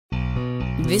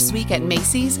This week at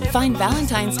Macy's, find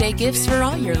Valentine's Day gifts for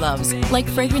all your loves, like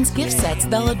fragrance gift sets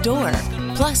they'll adore.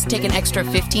 Plus, take an extra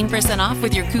 15% off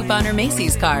with your coupon or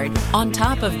Macy's card, on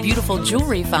top of beautiful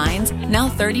jewelry finds, now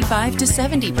 35 to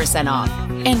 70% off,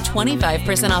 and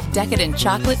 25% off decadent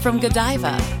chocolate from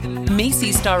Godiva.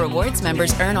 Macy's Star Rewards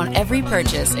members earn on every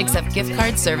purchase except gift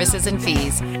card services and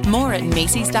fees. More at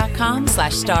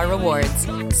Macys.com/Star Rewards.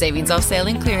 Savings off sale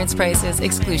and clearance prices.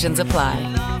 Exclusions apply.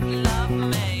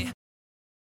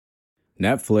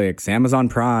 Netflix, Amazon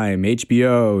Prime,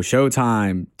 HBO,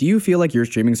 Showtime. Do you feel like your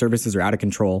streaming services are out of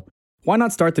control? Why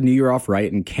not start the new year off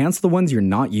right and cancel the ones you're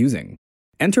not using?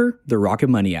 Enter the Rocket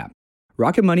Money app.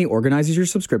 Rocket Money organizes your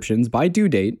subscriptions by due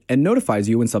date and notifies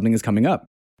you when something is coming up.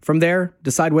 From there,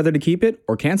 decide whether to keep it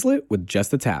or cancel it with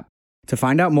just a tap. To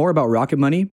find out more about Rocket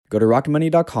Money, go to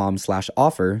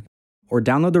rocketmoney.com/offer or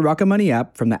download the Rocket Money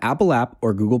app from the Apple app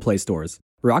or Google Play stores.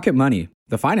 Rocket Money,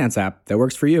 the finance app that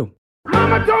works for you.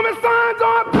 Mama told me, son,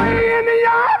 don't play in the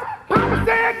yard. Papa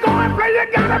said, go and play, you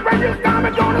gotta break your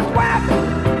stomach, gonna swap.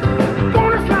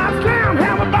 Gonna slide, slam,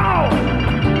 have a ball.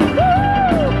 Woo!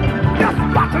 Just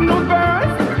watching those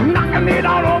birds, knocking it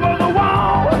all over the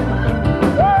wall.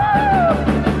 Woo!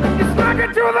 You smack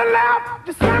it to the left,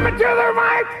 you slam it to the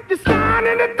right, you slide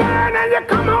in the third, and you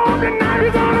come home tonight,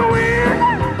 you're gonna win.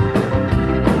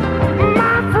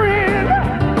 My friend,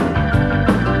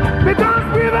 because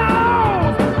we're the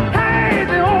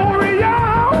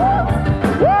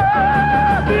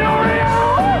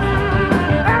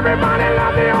everybody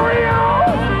love the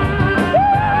Orioles. Woo!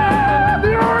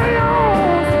 The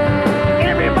Orioles.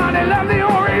 Everybody love the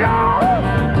Orioles.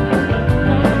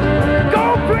 Go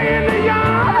play in the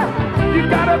yard. You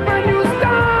got a brand new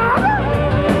star.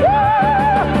 Woo!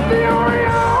 The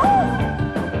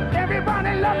Orioles.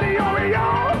 Everybody love the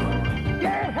Orioles.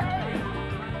 Yeah.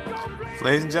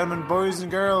 Ladies and gentlemen, boys and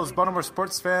girls, Baltimore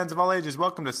sports fans of all ages,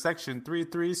 welcome to Section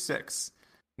 336.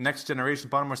 Next Generation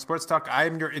Baltimore Sports Talk. I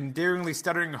am your endearingly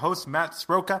stuttering host, Matt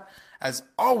Sroka. As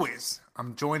always,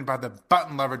 I'm joined by the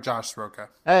button lover, Josh Sroka.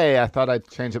 Hey, I thought I'd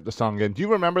change up the song again. Do you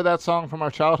remember that song from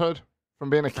our childhood, from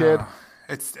being a kid?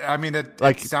 It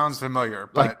sounds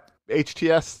familiar, but like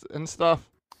HTS and stuff.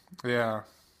 Yeah.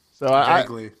 So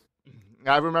vaguely.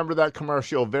 I remember that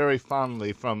commercial very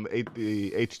fondly from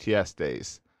the HTS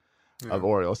days of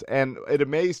Orioles, and it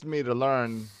amazed me to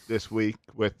learn this week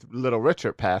with Little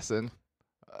Richard passing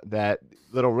that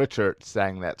Little Richard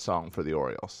sang that song for the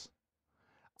Orioles.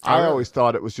 I always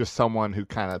thought it was just someone who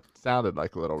kind of sounded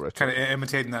like Little Richard. Kind of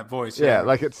imitating that voice. Yeah,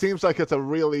 like it seems like it's a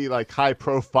really like high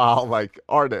profile like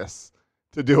artist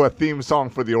to do a theme song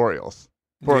for the Orioles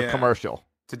for a commercial.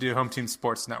 To do Home Team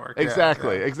Sports Network.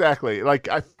 Exactly. Like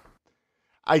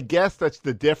I guess that's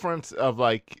the difference of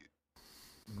like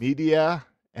media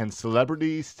and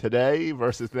celebrities today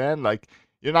versus then. Like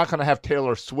you're not going to have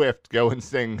Taylor Swift go and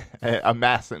sing a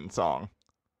Masson song.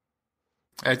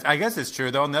 I guess it's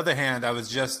true, though. On the other hand, I was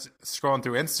just scrolling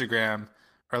through Instagram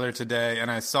earlier today,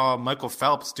 and I saw Michael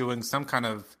Phelps doing some kind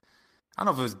of, I don't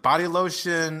know if it was body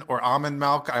lotion or almond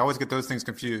milk. I always get those things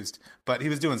confused. But he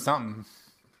was doing something.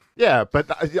 Yeah, but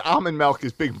almond milk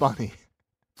is big money.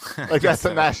 Like, that's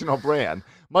a national brand.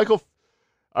 Michael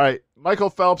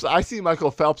Phelps, I see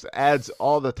Michael Phelps ads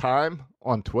all the time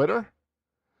on Twitter.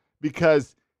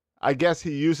 Because I guess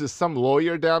he uses some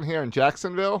lawyer down here in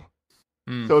Jacksonville.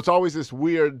 So it's always this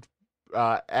weird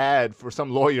ad for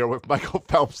some lawyer with Michael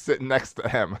Phelps sitting next to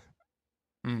him.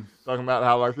 Talking about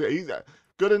how like he's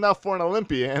good enough for an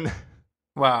Olympian.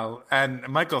 Wow. And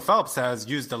Michael Phelps has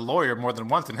used a lawyer more than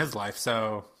once in his life.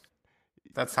 So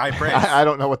that's high praise. I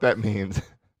don't know what that means.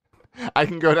 I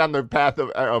can go down the path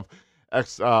of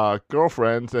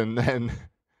ex-girlfriends and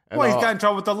well, he's got in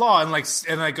trouble with the law, and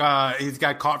he's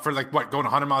got caught for going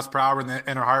 100 miles per hour in the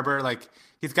Inner Harbor. Like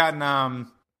he's gotten in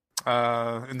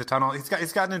the tunnel.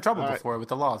 He's gotten in trouble before with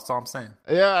the law. That's all I'm saying.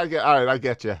 Yeah, I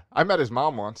get you. I met his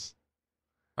mom once.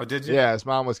 Oh, did you? Yeah, his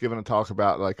mom was giving a talk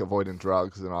about like avoiding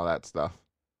drugs and all that stuff.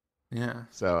 Yeah.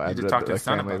 So you did talk to his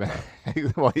son about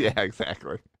that. Well, yeah,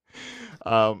 exactly.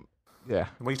 Yeah.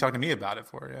 What are you talking to me about it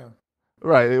for? Yeah.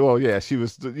 Right. Well, yeah, she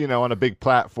was, on a big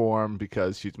platform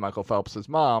because she's Michael Phelps'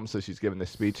 mom, so she's giving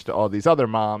this speech to all these other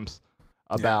moms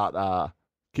about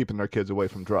keeping their kids away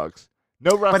from drugs.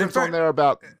 No reference on there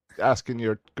about asking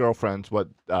your girlfriends what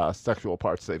sexual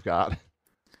parts they've got.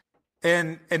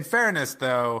 In fairness,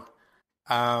 though,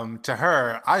 to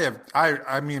her,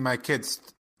 I mean, my kid's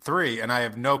 3, and I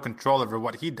have no control over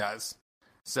what he does.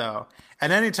 So,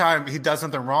 and anytime he does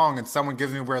something wrong and someone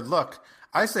gives me a weird look,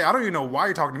 I say, I don't even know why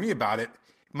you're talking to me about it.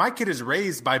 My kid is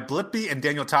raised by Blippi and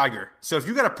Daniel Tiger. So if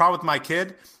you got a problem with my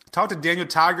kid, talk to Daniel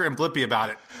Tiger and Blippi about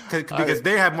it because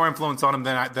they have more influence on him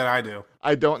than I do.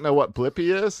 I don't know what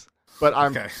Blippi is, but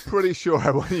I'm pretty sure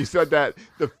when you said that,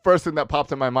 the first thing that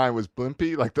popped in my mind was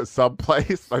Blimpie, like the sub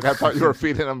place. Like I thought you were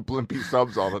feeding him Blimpie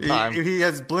subs all the time. He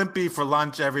has Blimpie for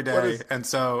lunch every day, and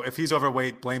so if he's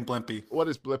overweight, blame Blimpie. What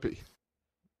is Blippie?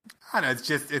 I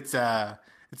don't know.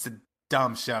 It's a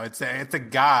dumb show. It's a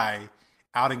guy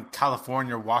out in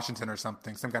California or Washington or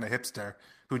something, some kind of hipster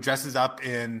who dresses up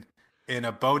in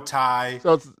a bow tie.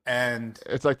 So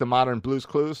it's like the modern Blue's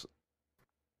Clues.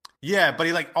 Yeah,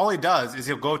 but all he does is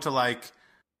he'll go to like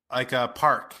a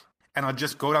park and I'll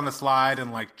just go down the slide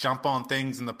and like jump on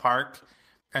things in the park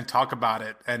and talk about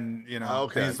it. And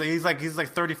and he's like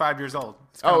 35 years old.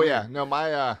 Oh yeah, no,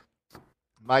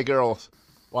 my girl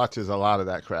watches a lot of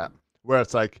that crap where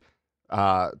it's like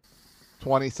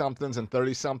 20 somethings and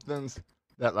 30 somethings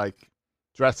that like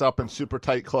dress up in super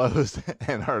tight clothes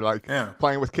and are like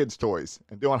playing with kids' toys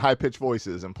and doing high pitched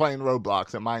voices and playing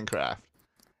Roblox and Minecraft.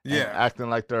 Yeah,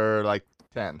 acting like they're like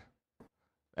 10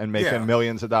 and making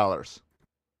millions of dollars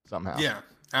somehow. Yeah,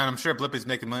 and I'm sure Blippi's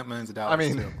making millions of dollars. I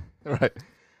mean, too. Right?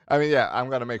 I mean, yeah, I'm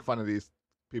gonna make fun of these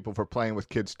people for playing with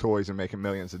kids' toys and making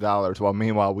millions of dollars, while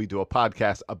meanwhile we do a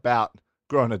podcast about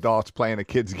grown adults playing a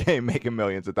kids' game making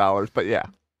millions of dollars. But yeah,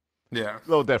 a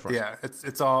little different. Yeah,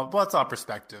 it's all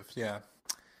perspective. Yeah,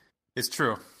 it's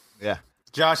true. Yeah,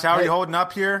 Josh, how are you holding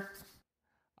up here?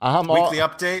 Weekly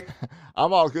update.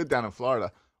 I'm all good down in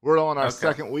Florida. We're on our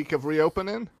second week of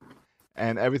reopening,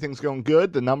 and everything's going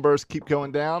good. The numbers keep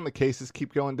going down. The cases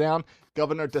keep going down.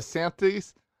 Governor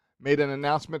DeSantis made an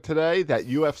announcement today that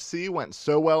UFC went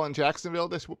so well in Jacksonville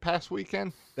this past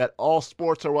weekend that all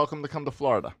sports are welcome to come to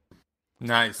Florida.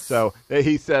 Nice. So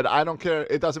he said, I don't care.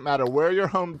 It doesn't matter where your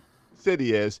home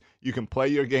city is. You can play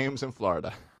your games in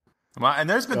Florida. Well, and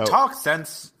there's been talk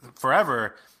since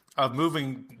forever of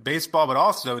moving baseball, but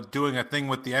also doing a thing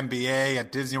with the NBA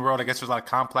at Disney World. I guess there's a lot of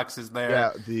complexes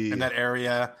there in that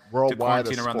area. Worldwide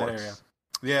to quarantine around that area.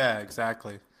 Yeah,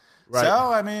 exactly. Right. So,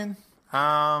 I mean,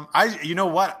 you know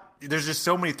what? There's just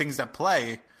so many things at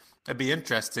play. It'd be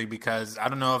interesting because I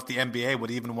don't know if the NBA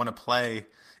would even want to play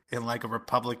in like a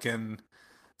Republican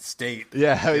state.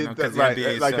 Yeah,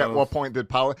 right. Like at what point did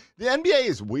the NBA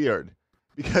is weird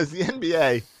because the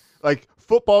NBA, like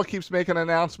football keeps making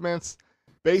announcements.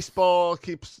 Baseball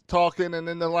keeps talking and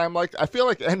in the limelight. I feel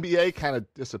like NBA kind of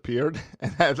disappeared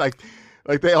and had like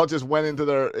they all just went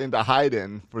into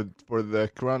hiding for the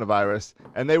coronavirus,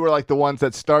 and they were like the ones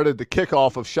that started the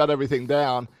kickoff of shut everything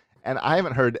down. And I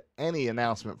haven't heard any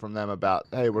announcement from them about,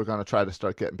 hey, we're going to try to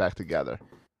start getting back together.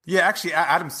 Yeah, actually,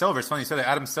 Adam Silver. It's funny you said that.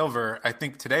 Adam Silver, I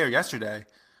think today or yesterday,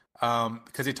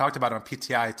 because he talked about it on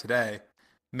PTI today,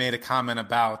 made a comment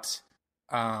about.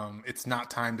 It's not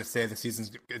time to say the season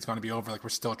is going to be over. Like we're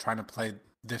still trying to play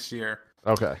this year.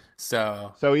 Okay.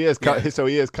 So he is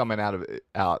coming out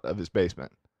of his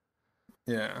basement.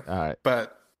 Yeah. All right.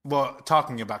 But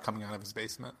talking about coming out of his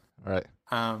basement. All right.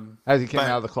 Has he came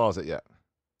out of the closet yet?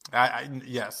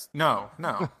 Yes. No.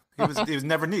 He was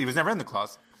never neat. He was never in the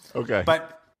closet. Okay.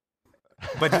 But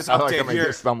just I update like here.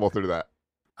 Just stumble through that.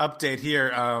 Update here.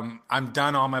 I'm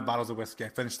done all my bottles of whiskey. I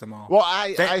finished them all. Well,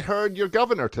 I heard your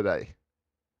governor today.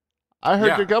 I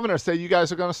heard your governor say you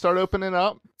guys are going to start opening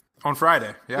up on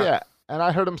Friday. Yeah. Yeah, and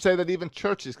I heard him say that even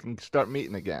churches can start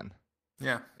meeting again.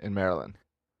 Yeah. In Maryland.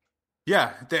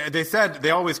 Yeah, they said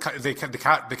they always they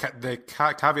caveat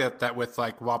that with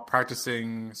like while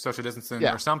practicing social distancing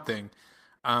or something.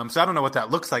 So I don't know what that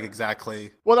looks like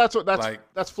exactly. Well,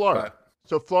 that's Florida.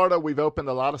 So Florida, we've opened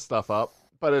a lot of stuff up,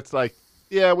 but it's like,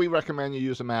 yeah, we recommend you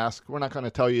use a mask. We're not going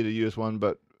to tell you to use one,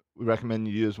 but we recommend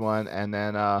you use one. And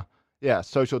then,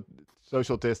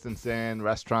 social distancing,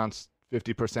 restaurants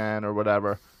 50% or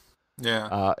whatever.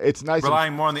 Yeah, it's nice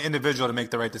relying more on the individual to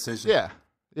make the right decision.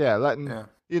 Yeah,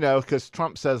 because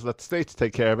Trump says let the states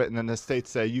take care of it, and then the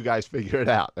states say you guys figure it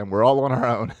out, and we're all on our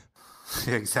own.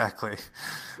 Exactly,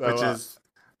 so, which is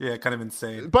kind of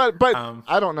insane. But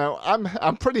I don't know.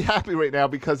 I'm pretty happy right now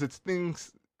because it's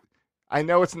things. I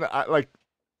know it's not like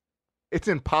it's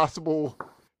impossible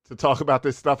to talk about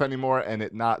this stuff anymore and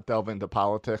it not delve into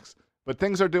politics. But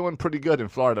things are doing pretty good in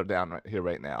Florida down right here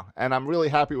right now. And I'm really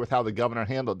happy with how the governor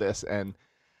handled this. And,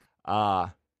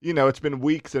 it's been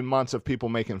weeks and months of people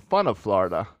making fun of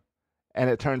Florida. And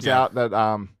it turns out that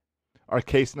our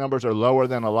case numbers are lower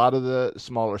than a lot of the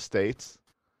smaller states.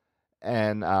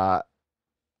 And I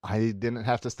didn't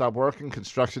have to stop working.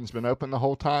 Construction's been open the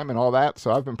whole time and all that.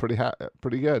 So I've been pretty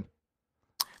good.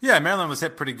 Yeah, Maryland was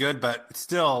hit pretty good, but it's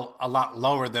still a lot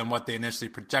lower than what they initially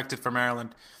projected for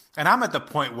Maryland. And I'm at the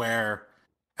point where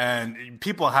And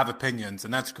people have opinions,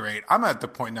 and that's great. I'm at the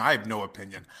point now I have no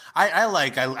opinion. I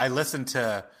listen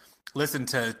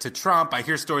to Trump. I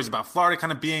hear stories about Florida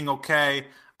kind of being okay.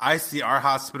 I see our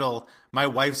hospital. My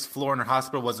wife's floor in her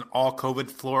hospital was an all COVID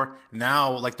floor.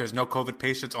 Now, like, there's no COVID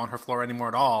patients on her floor anymore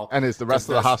at all. And is the rest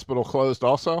of the hospital closed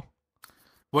also?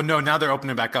 Well, no, now they're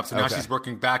opening back up. So now Okay. she's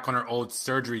working back on her old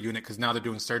surgery unit because now they're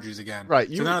doing surgeries again.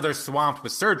 Right. So now they're swamped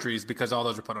with surgeries because all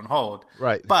those were put on hold.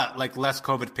 Right. But like less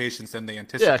COVID patients than they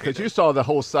anticipated. Yeah, because you saw the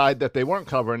whole side that they weren't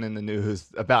covering in the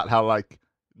news about how like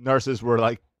nurses were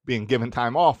like being given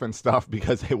time off and stuff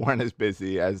because they weren't as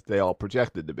busy as they all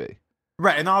projected to be.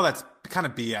 Right, and all that's kind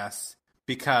of BS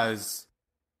because,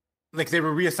 like, they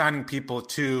were reassigning people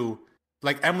to,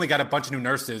 like, Emily got a bunch of new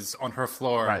nurses on her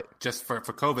floor Right. just for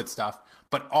COVID stuff,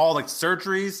 but all, like,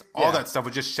 surgeries, all that stuff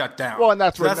was just shut down. Well, and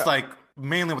that's so where that's like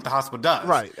mainly what the hospital does.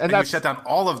 Right, and that's- you shut down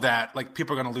all of that, like,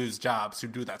 people are going to lose jobs who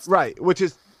do that stuff. Right, which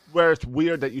is where it's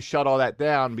weird that you shut all that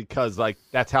down because like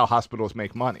that's how hospitals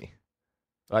make money.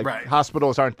 Like Right.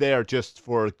 hospitals aren't there just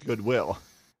for goodwill;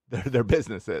 they're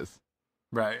businesses.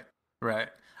 Right.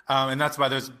 And that's why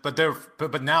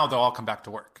but now they'll all come back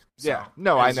to work. So Yeah,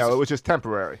 no, I it's know just- it was just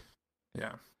temporary.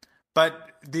 Yeah,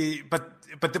 but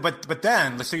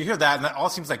then so you hear that and that all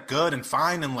seems like good and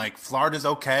fine and like Florida's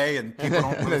okay and people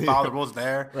don't really follow the rules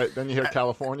there. Right, then you hear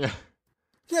California.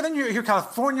 Yeah, then you hear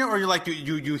California or you're like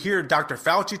you hear Dr.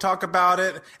 Fauci talk about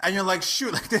it and you're like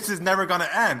shoot like this is never gonna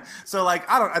end. So like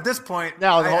I don't at this point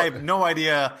Now, I have no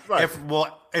idea Right.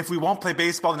 if we won't play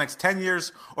baseball the next 10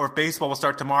 years or if baseball will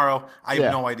start tomorrow. I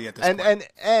have no idea at this point.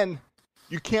 And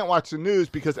you can't watch the news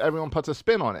because everyone puts a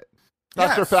spin on it.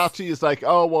 Dr. Yes. Fauci is like,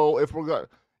 oh well, if we're going,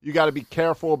 you got to be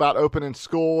careful about opening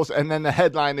schools, and then the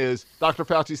headline is Dr.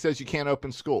 Fauci says you can't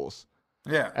open schools.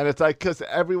 Yeah. And it's like, because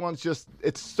everyone's just,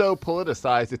 it's so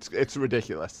politicized, it's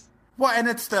ridiculous. Well, and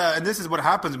and this is what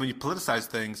happens when you politicize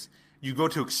things. You go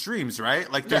to extremes,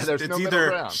 right? Like there's it's no middle either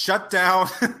ground. shut down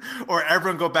or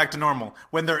everyone go back to normal.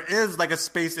 When there is like a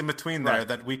space in between there Right.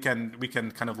 that we can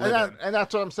kind of live in. And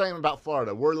that's what I'm saying about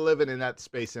Florida. We're living in that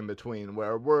space in between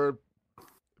where we're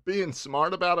being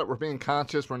smart about it. We're being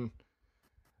conscious.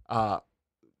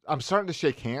 I'm starting to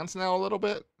shake hands now a little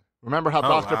bit. Remember how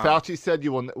Dr. wow. Fauci said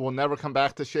you will never come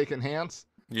back to shaking hands?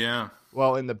 Yeah.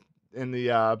 Well, in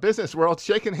the business world,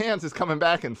 shaking hands is coming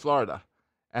back in Florida,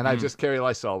 and I just carry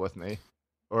Lysol with me,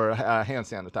 or hand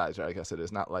sanitizer. I guess it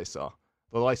is not Lysol.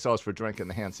 The Lysol is for drinking.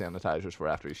 The hand sanitizer is for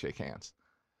after you shake hands.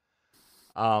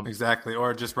 Exactly.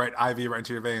 Or just IV right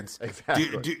into your veins.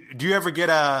 Exactly. Do you ever get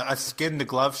a skin to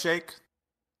glove shake?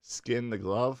 Skin the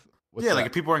glove. What's Like that?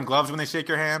 if people wearing gloves when they shake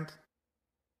your hand,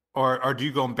 or do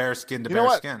you go bare skin to You know bare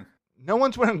what? skin? No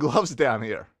one's wearing gloves down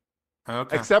here,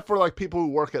 Okay. except for like people who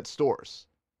work at stores,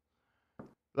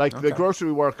 like the Okay.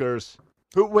 grocery workers.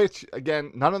 Which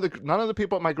again, none of the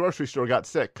people at my grocery store got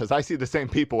sick because I see the same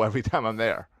people every time I'm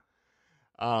there.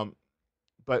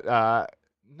 But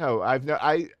no,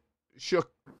 I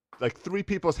shook like 3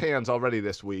 people's hands already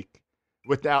this week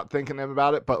without thinking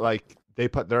about it. But like they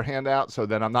put their hand out, so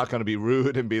then I'm not going to be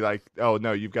rude and be like, "Oh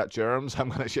no, you've got germs." I'm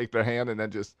going to shake their hand and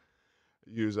then just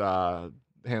use hand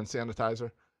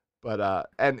sanitizer. But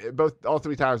and all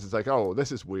 3 times it's like, "Oh,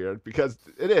 this is weird," because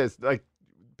it is like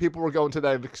people were going to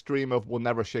that extreme of we'll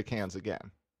never shake hands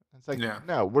again. It's like, Yeah.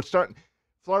 no,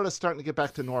 Florida's starting to get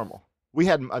back to normal. We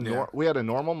had a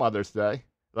normal Mother's Day.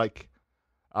 Like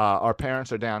our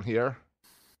parents are down here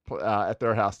at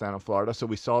their house down in Florida, so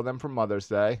we saw them for Mother's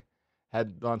Day,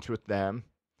 had lunch with them.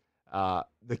 Our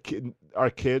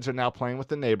kids are now playing with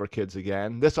the neighbor kids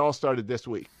again. This all started this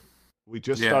week. We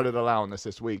just started allowing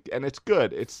this week, and it's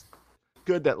good. It's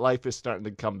good that life is starting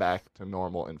to come back to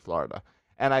normal in Florida.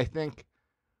 And I think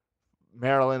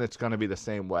Maryland, it's going to be the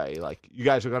same way. Like, you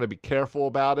guys are going to be careful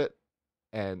about it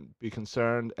and be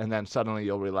concerned, and then suddenly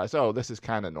you'll realize, oh, this is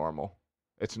kind of normal.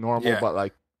 It's normal, but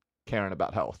like caring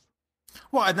about health.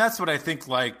 Well, and that's what I think,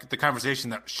 like, the conversation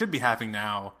that should be happening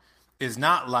now is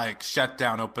not like shut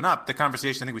down, open up. The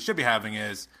conversation I think we should be having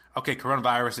is, okay,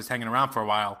 coronavirus is hanging around for a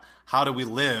while. How do we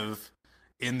live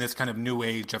in this kind of new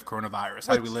age of coronavirus?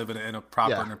 How do we live in a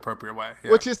proper and appropriate way?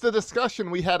 Yeah. Which is the discussion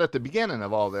we had at the beginning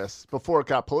of all this, before it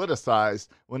got politicized,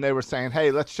 when they were saying, hey,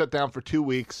 let's shut down for 2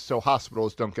 weeks so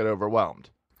hospitals don't get overwhelmed.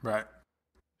 Right.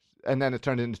 And then it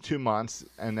turned into 2 months,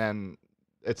 and then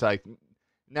it's like,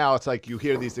 now it's like you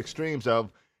hear these extremes of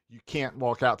you can't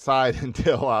walk outside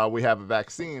until we have a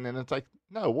vaccine, and it's like,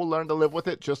 no, we'll learn to live with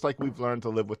it just like we've learned to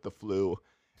live with the flu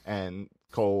and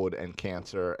cold and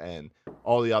cancer and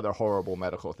all the other horrible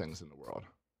medical things in the world.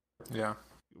 Yeah.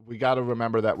 We got to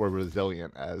remember that we're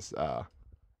resilient as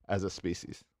a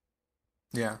species.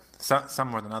 Yeah. Some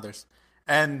more than others.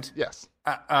 And Yes.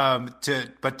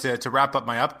 to wrap up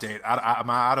my update,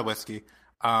 out of whiskey.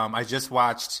 I just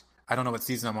watched. I don't know what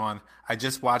season I'm on. I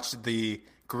just watched the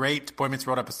great Boy Meets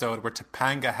World episode where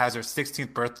Topanga has her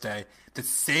 16th birthday.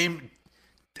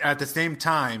 At the same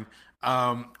time,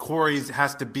 Corey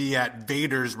has to be at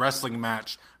Vader's wrestling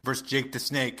match versus Jake the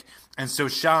Snake. And so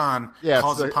Sean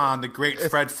calls upon the great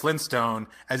Fred Flintstone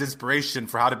as inspiration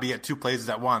for how to be at two places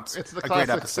at once. It's the a great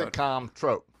classic episode. sitcom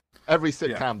trope. Every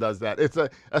sitcom does that.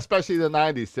 Especially the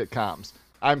 90s sitcoms.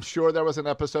 I'm sure there was an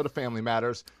episode of Family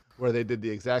Matters where they did the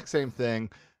exact same thing.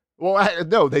 Well,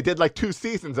 no, they did like 2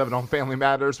 seasons of it on Family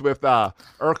Matters with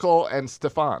Urkel and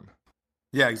Stefan.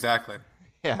 Yeah, exactly.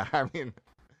 Yeah, I mean,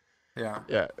 yeah.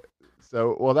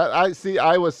 So, well,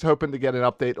 I was hoping to get an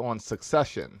update on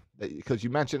Succession because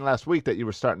you mentioned last week that you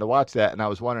were starting to watch that, and I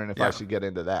was wondering if I should get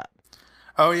into that.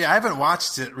 Oh yeah, I haven't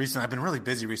watched it recently. I've been really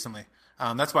busy recently.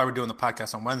 That's why we're doing the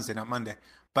podcast on Wednesday, not Monday.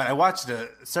 But I watched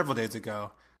it several days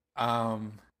ago,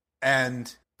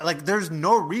 and like, there's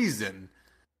no reason,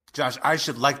 Josh, I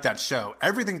should like that show.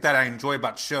 Everything that I enjoy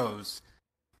about shows,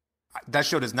 that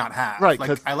show does not have. Right.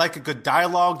 Like, I like a good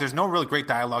dialogue. There's no really great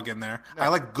dialogue in there. No. I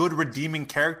like good redeeming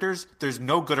characters. There's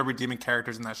no good or redeeming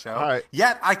characters in that show. All right.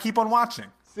 Yet I keep on watching.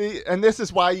 See, and this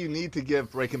is why you need to give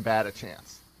Breaking Bad a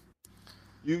chance.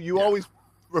 You always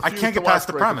refuse I can't to get past watch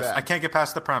the Breaking premise. Bad. I can't get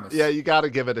past the premise. Yeah, you got to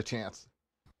give it a chance.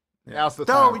 Yeah. Now's the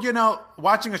Though, time.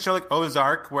 watching a show like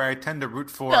Ozark, where I tend to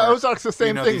root for... Yeah, Ozark's the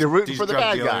same thing. You're rooting these for the drug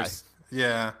bad guy. dealers.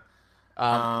 Yeah.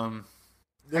 I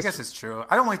guess it's true.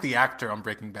 I don't like the actor on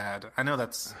Breaking Bad. I know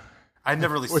that's... I've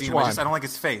never really seen him. I don't like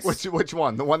his face. Which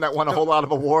one? The one that won a whole lot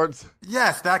of awards?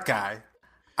 Yes, that guy.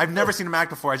 I've never seen him act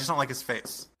before. I just don't like his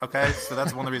face. Okay? So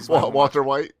that's one of the reasons why. Walter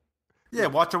White? Yeah,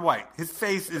 Walter White. His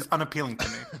face is unappealing to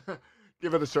me.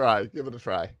 Give it a try.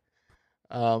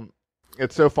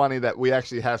 It's so funny that we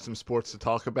actually have some sports to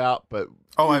talk about, but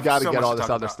we got to get all this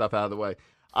other stuff out of the way.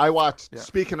 I watched,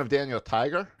 speaking of Daniel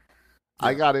Tiger,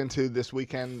 I got into this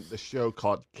weekend the show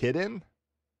called Kidden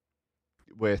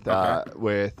with Jim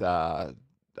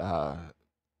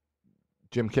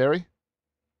Carrey.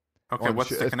 Okay, what's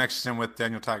the connection with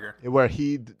Daniel Tiger? Where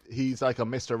he's like a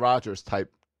Mr. Rogers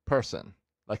type person.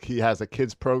 Like, he has a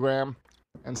kids program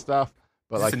and stuff.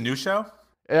 But is this a new show?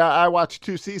 Yeah, I watched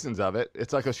 2 seasons of it.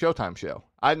 It's like a Showtime show.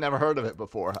 I'd never heard of it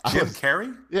before. Jim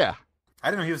Carrey? Yeah. I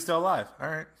didn't know he was still alive. All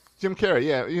right. Jim Carrey,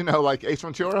 yeah. You know, like Ace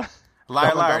Ventura?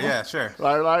 Liar, yeah, sure.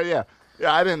 Liar, yeah.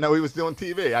 Yeah, I didn't know he was doing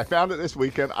TV. I found it this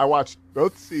weekend. I watched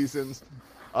both seasons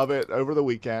of it over the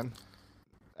weekend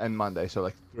and Monday, so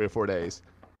like 3 or 4 days.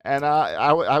 And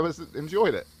I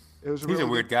enjoyed it. It was He's a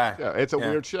weird guy. Yeah, it's a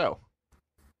weird show.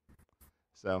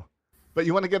 So, but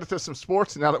you want to get into some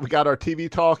sports now that we got our TV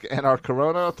talk and our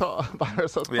Corona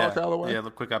virus talk out of the way? Yeah,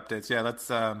 the quick updates. Yeah, let's.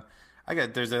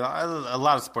 There's a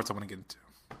lot of sports I want to get into.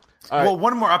 All well, right.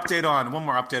 one more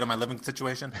update on my living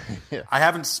situation. Yeah. I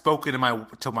haven't spoken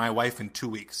to my wife in 2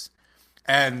 weeks,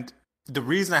 and the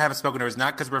reason I haven't spoken to her is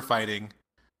not because we're fighting.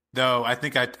 Though I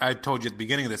think I told you at the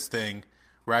beginning of this thing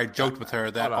where I joked with her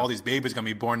that all these babies are going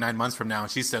to be born 9 months from now,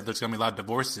 and she said there's going to be a lot of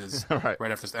divorces right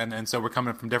after this, and so we're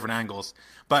coming from different angles.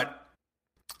 But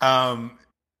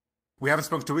we haven't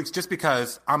spoken 2 weeks just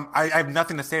because I have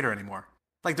nothing to say to her anymore.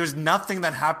 Like, there's nothing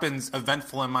that happens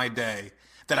eventful in my day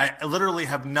that I literally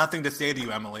have nothing to say to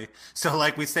you, Emily. So,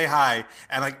 like, we say hi,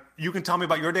 and, like, you can tell me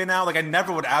about your day now. Like, I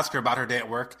never would ask her about her day at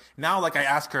work. Now, like, I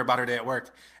ask her about her day at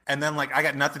work, and then, like, I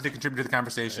got nothing to contribute to the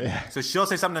conversation. Yeah. So she'll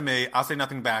say something to me, I'll say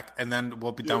nothing back, and then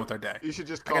we'll be done with our day. You should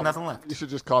just I got nothing left. You should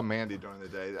just call Mandy during the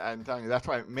day. I'm telling you, that's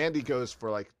why Mandy goes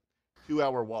for, like,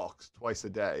 2-hour walks twice a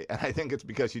day, and I think it's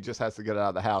because she just has to get out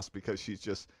of the house because she's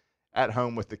just at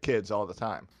home with the kids all the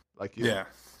time. Like you.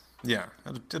 Yeah,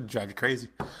 it'll drive you crazy.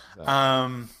 So.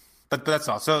 But that's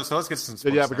all. So let's get some sports.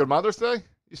 Did you have a good Mother's Day?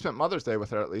 You spent Mother's Day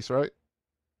with her at least, right?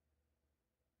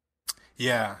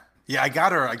 Yeah. I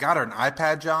got her an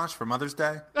iPad, Josh, for Mother's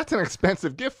Day. That's an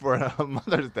expensive gift for a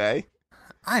Mother's Day.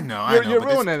 I know. You're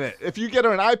ruining it. If you get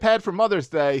her an iPad for Mother's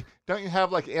Day, don't you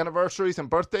have like anniversaries and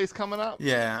birthdays coming up?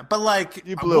 Yeah, but like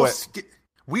you blew it.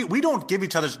 We don't give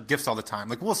each other gifts all the time.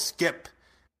 Like we'll skip.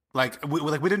 Like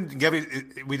we didn't give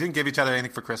each other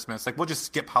anything for Christmas. Like we'll just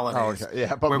skip holidays. Oh, okay.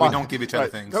 Yeah, but where we don't give each other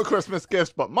things. No Christmas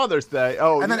gifts, but Mother's Day.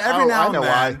 Oh, and then every now and then,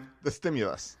 why. The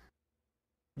stimulus.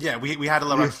 Yeah, we had a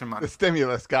little extra money. The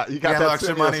stimulus got that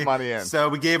extra money in. So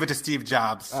we gave it to Steve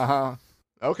Jobs.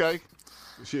 Okay.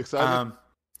 Is she excited?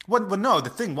 Well, no. The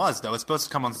thing was though, it's supposed to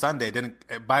come on Sunday.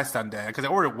 By Sunday because I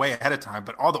ordered way ahead of time,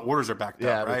 but all the orders are backed up.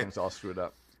 Yeah, right? Everything's all screwed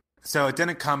up. So it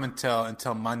didn't come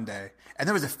until Monday, and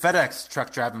there was a FedEx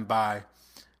truck driving by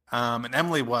And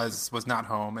Emily was not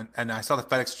home, and I saw the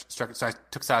FedEx truck, so I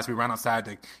took Silas. We ran outside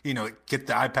to get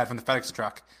the iPad from the FedEx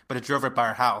truck, but it drove right by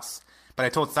our house. But I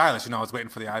told Silas, I was waiting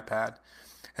for the iPad,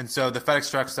 and so the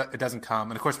FedEx truck, it doesn't come,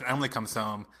 and of course when Emily comes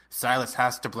home, Silas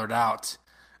has to blurt out,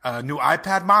 "New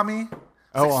iPad, mommy."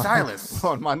 Silas,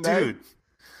 on Monday, dude.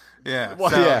 Yeah.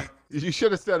 Well, yeah. You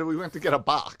should have said we went to get a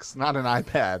box, not an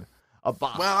iPad. A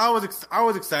box. Well, I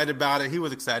was excited about it. He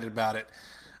was excited about it.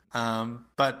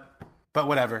 But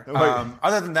whatever.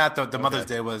 Other than that, though, the Mother's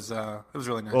Day was it was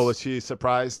really nice. Well, was she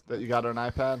surprised that you got her an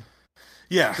iPad?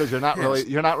 Yeah, because you're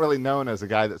not really known as a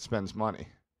guy that spends money.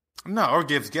 No, or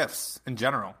gives gifts in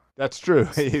general. That's true.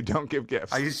 You don't give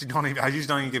gifts. I usually don't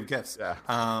even give gifts. Yeah.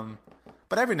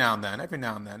 But every now and then.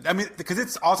 I mean, because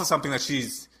it's also something that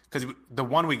because the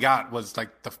one we got was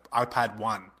like the iPad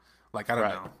 1, like I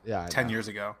don't know, 10 years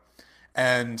ago,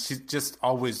 and she just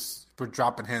always were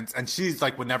dropping hints, and she's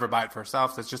like would never buy it for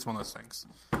herself. So it's just one of those things.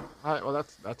 All right, well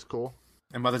that's cool.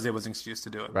 And Mother's Day was an excuse to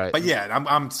do it. Right. But yeah,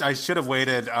 I should have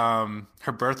waited.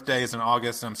 Her birthday is in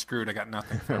August, and I'm screwed. I got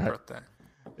nothing for her birthday.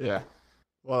 Yeah.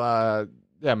 Well,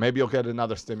 maybe you'll get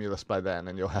another stimulus by then,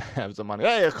 and you'll have some money.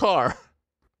 Hey, a car.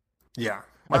 Yeah.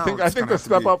 Well, I think the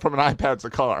step up from an iPad's a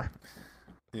car.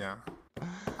 Yeah.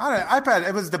 I don't know, iPad,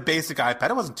 it was the basic iPad.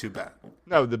 It wasn't too bad.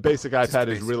 No, the basic iPad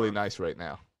is really nice right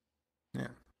now. Yeah.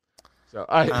 So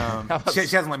she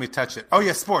hasn't let me touch it. Oh,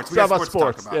 yeah, sports. We got got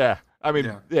sports. To talk about. Yeah. I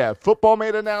mean, football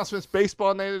made announcements.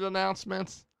 Baseball made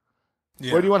announcements.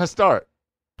 Yeah. Where do you want to start?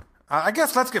 I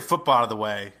guess let's get football out of the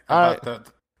way. About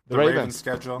the Ravens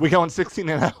schedule. We going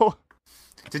 16-0?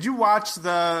 Did you watch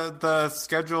the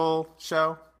schedule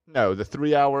show? No, the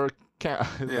 3-hour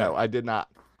No, I did not.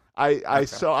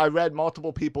 I read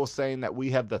multiple people saying that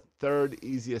we have the third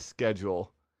easiest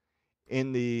schedule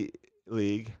in the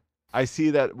league. I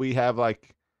see that we have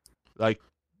like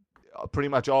pretty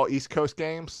much all East Coast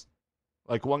games,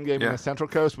 like one game in the Central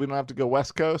Coast. We don't have to go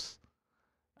West Coast.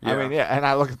 Yeah. I mean, and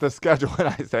I look at the schedule and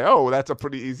I say, oh, that's a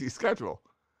pretty easy schedule.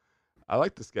 I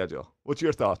like the schedule. What's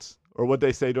your thoughts? Or what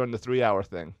they say during the 3-hour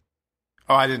thing?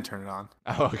 Oh, I didn't turn it on.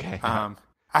 Oh, okay.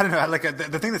 I don't know. Like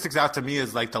the thing that sticks out to me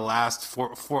is like the last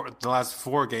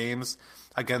four games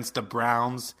against the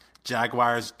Browns,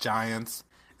 Jaguars, Giants,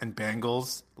 and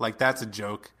Bengals. Like that's a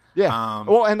joke. Yeah.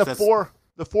 Well, and the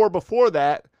four before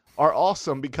that are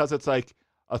awesome because it's like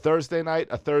a Thursday night,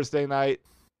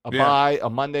 a bye, a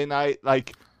Monday night.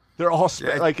 Like they're all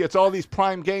like it's all these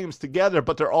prime games together,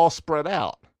 but they're all spread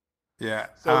out. Yeah.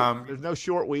 So there's no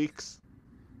short weeks.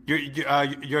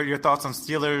 Your thoughts on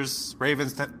Steelers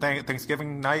Ravens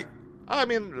Thanksgiving night? I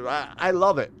mean, I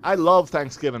love it. I love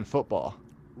Thanksgiving football.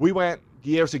 We went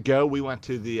years ago. We went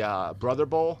to the Brother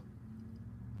Bowl,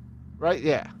 right?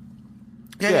 Yeah.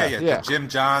 The Jim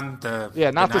John, the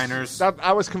Niners.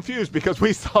 I was confused because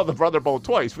we saw the Brother Bowl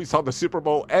twice. We saw the Super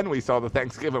Bowl and we saw the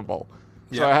Thanksgiving Bowl.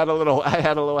 So I had a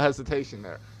little hesitation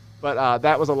there, but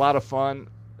that was a lot of fun.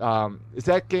 Is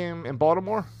that game in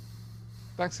Baltimore?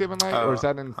 Thanksgiving night, or is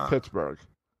that in Pittsburgh?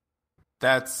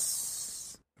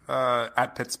 That's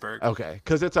at Pittsburgh. Okay,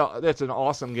 because it's an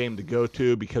awesome game to go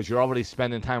to because you're already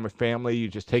spending time with family. You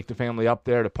just take the family up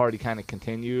there. The party kind of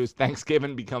continues.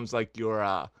 Thanksgiving becomes like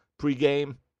your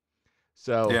pregame.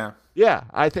 So yeah,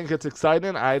 I think it's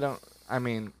exciting.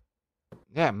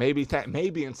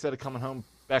 Maybe instead of coming home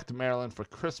back to Maryland for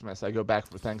Christmas, I go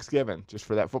back for Thanksgiving just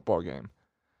for that football game.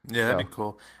 Yeah, that'd be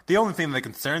cool. The only thing that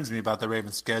concerns me about the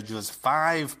Ravens schedule is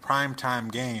 5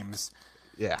 primetime games.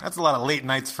 Yeah. That's a lot of late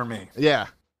nights for me. Yeah.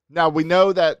 Now, we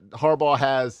know that Harbaugh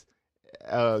has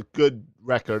a good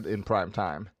record in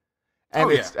primetime.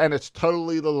 And it's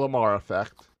totally the Lamar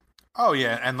effect. Oh,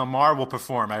 yeah, and Lamar will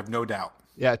perform, I have no doubt.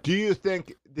 Yeah. Do you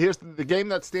think – here's the game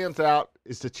that stands out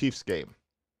is the Chiefs game.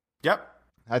 Yep.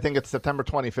 I think it's September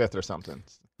 25th or something.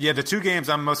 Yeah, the 2 games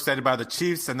I'm most excited about are the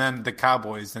Chiefs and then the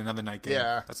Cowboys in another night game.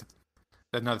 Yeah. That's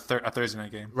a Thursday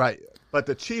night game. Right. But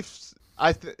the Chiefs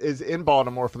is in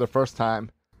Baltimore for the first time.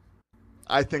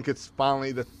 I think it's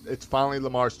finally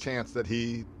Lamar's chance that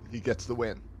he gets the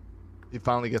win. He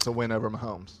finally gets a win over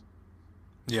Mahomes.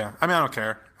 Yeah. I mean, I don't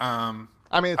care. I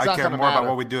mean, it's I not care going to more matter. about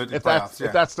what we do at the playoffs.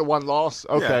 If that's the one loss,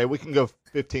 okay, we can go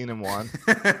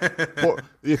 15-1.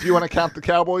 If you want to count the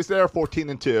Cowboys there,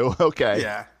 14-2. Okay.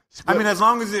 Yeah. I mean, as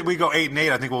long as we go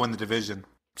 8-8, I think we'll win the division.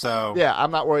 So yeah,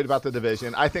 I'm not worried about the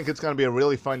division. I think it's going to be a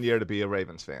really fun year to be a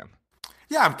Ravens fan.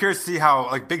 Yeah, I'm curious to see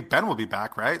how Big Ben will be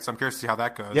back, right? So I'm curious to see how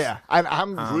that goes. Yeah,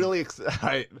 I'm really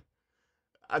excited.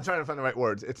 I'm trying to find the right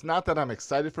words. It's not that I'm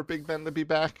excited for Big Ben to be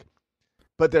back,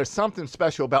 but there's something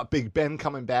special about Big Ben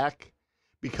coming back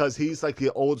because he's like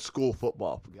the old school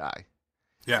football guy.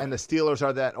 Yeah. And the Steelers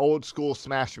are that old school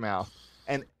smash mouth.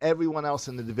 and everyone else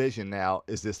in the division now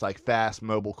is this like fast,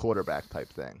 mobile quarterback type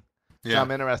thing. So Yeah.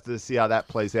 I'm interested to see how that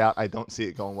plays out. I don't see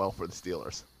it going well for the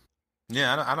Steelers.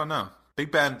 Yeah, I don't know.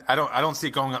 Big Ben, I don't see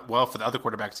it going well for the other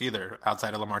quarterbacks either,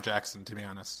 outside of Lamar Jackson, to be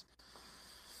honest.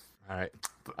 All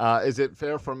right. Is it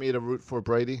fair for me to root for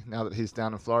Brady now that he's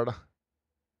down in Florida?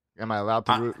 Am I allowed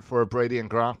to root for Brady and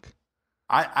Gronk?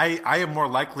 I am more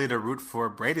likely to root for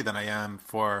Brady than I am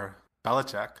for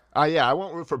Belichick. Yeah, I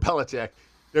won't root for Belichick.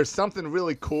 There's something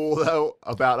really cool, though,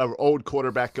 about an old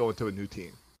quarterback going to a new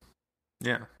team.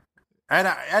 Yeah.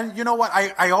 And you know what?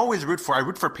 I always root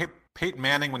for Peyton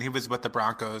Manning when he was with the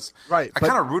Broncos. Right, I but-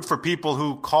 kind of root for people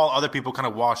who call other people kind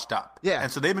of washed up. Yeah. And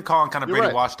so they've been calling kind of You're Brady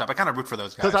right. washed up. I kind of root for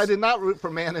those guys. Because I did not root for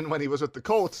Manning when he was with the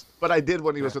Colts, but I did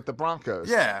when he was with the Broncos.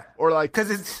 Yeah. Or like,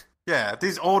 Because it's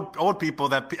these old people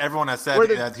that everyone has said Where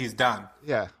did- that he's done.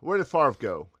 yeah, where did Favre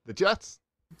go? The Jets?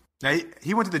 Now,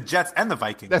 he went to the Jets and the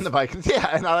Vikings. Then the Vikings. Yeah,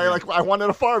 and I wanted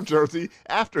a Favre jersey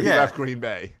after he Yeah. left Green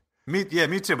Bay. Me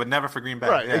too, but never for Green Bay.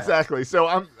 Right, Yeah. exactly. So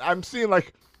I'm seeing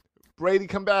like Brady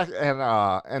come back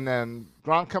and then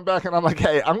Gronk come back, and I'm like,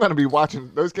 hey, I'm going to be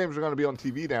watching. Those games are going to be on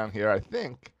TV down here, I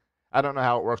think. I don't know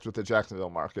how it works with the Jacksonville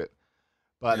market,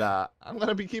 but I'm going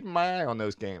to be keeping my eye on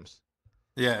those games.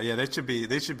 Yeah, they should be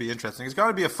interesting. It's going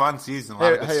to be a fun season. A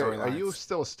lot of good Hey, storylines. are you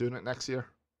still a student next year?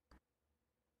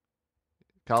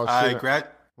 College I student?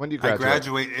 When do you I graduate?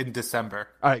 graduate in December.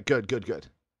 All right, good.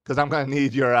 Because I'm going to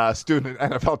need your student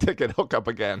NFL ticket hookup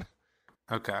again.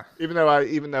 Okay. Even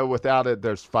though without it,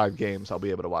 there's 5 games I'll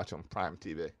be able to watch on Prime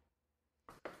TV.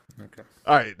 Okay.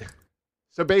 All right.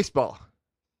 So baseball.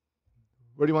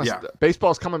 Where do you want to start?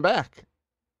 Baseball's coming back.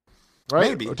 Right?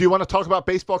 Maybe. Or do you want to talk about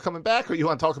baseball coming back, or you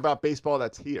want to talk about baseball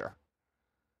that's here?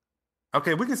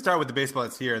 Okay, we can start with the baseball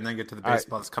that's here and then get to the All right.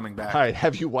 baseball that's coming back. All right.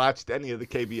 Have you watched any of the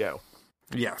KBO?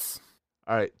 Yes.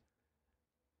 All right.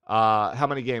 How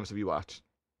many games have you watched?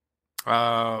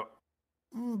 About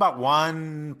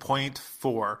 1.4.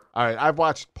 All right. I've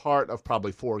watched part of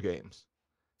probably 4 games.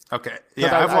 Okay. But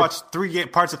Yeah, I've I- watched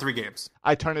parts of 3 games.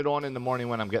 I turn it on in the morning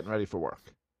when I'm getting ready for work,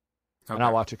 Okay. and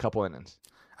I'll watch a couple innings.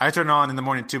 I turn it on in the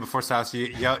morning too before Sasha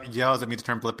yells at me to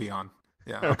turn Blippi on.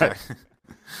 Yeah. Okay.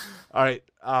 All right.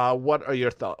 What are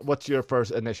your thoughts? What's your first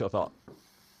initial thought?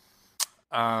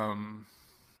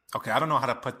 Okay, I don't know how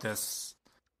to put this.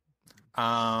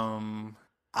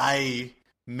 I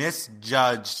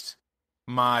misjudged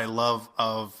my love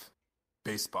of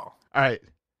baseball. All right.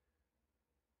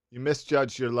 You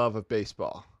misjudged your love of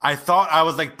baseball. I thought I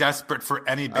was like desperate for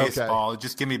any baseball.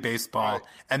 Just give me baseball. Right.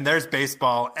 And there's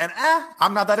baseball. And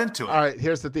I'm not that into it. All right.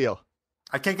 Here's the deal.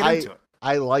 I can't get into it.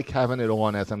 I like having it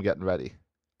on as I'm getting ready.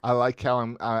 I like how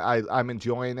I'm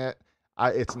enjoying it.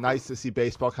 It's nice to see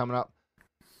baseball coming up.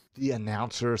 The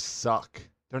announcers suck.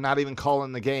 They're not even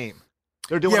calling the game.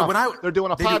 They're doing they're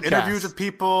doing a they podcast. do interviews with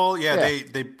people. Yeah,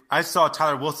 Yeah. I saw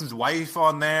Tyler Wilson's wife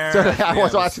on there. So I Yeah,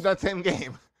 was watching that same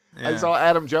game. I Yeah. saw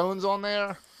Adam Jones on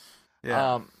there.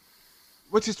 Yeah.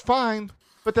 Which is fine,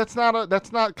 but that's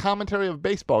not commentary of a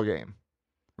baseball game.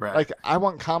 Right. Like I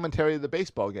want commentary of the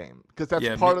baseball game because that's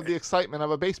Yeah, part of the excitement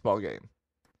of a baseball game.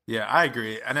 Yeah, I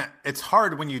agree. And it's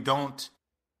hard when you don't.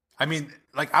 I mean,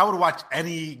 like, I would watch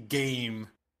any game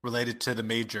related to the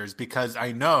majors because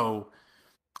I know,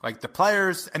 like, the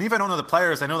players, and even if I don't know the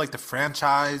players, I know, like, the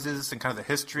franchises and kind of the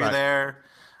history Right. there.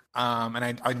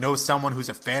 And I know someone who's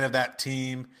a fan of that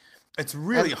team. It's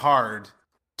really hard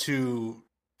to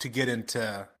get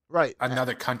into Right.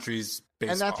 another country's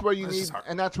baseball. And that's where you It's need just hard.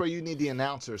 and that's where you need the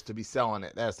announcers to be selling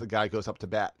it as the guy goes up to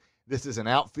bat. This is an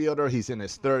outfielder, he's in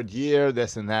his 3rd year,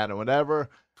 this and that and whatever.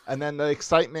 And then the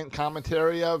excitement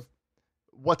commentary of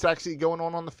what's actually going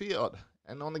on the field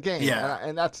and on the game. Yeah.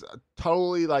 And that's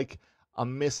totally like a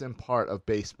missing part of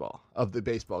baseball, of the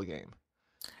baseball game.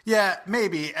 Yeah,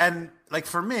 maybe. And like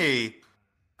for me,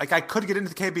 like I could get into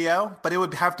the KBO, but it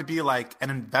would have to be like an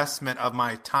investment of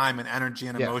my time and energy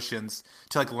and Yeah. emotions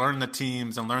to like learn the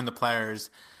teams and learn the players.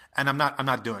 And I'm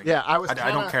not doing Yeah, it.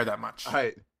 I don't care that much.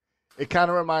 Right. It kind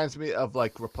of reminds me of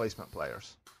like replacement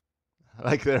players.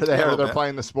 Like they're a there, little they're bit.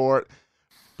 playing the sport.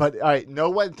 But all right, no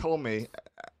one told me.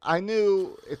 I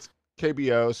knew it's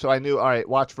KBO, so I knew, all right,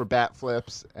 watch for bat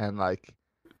flips and like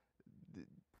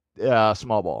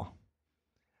small ball.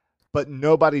 But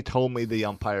nobody told me the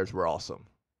umpires were awesome.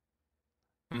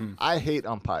 Mm. I hate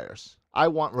umpires. I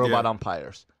want robot Yeah.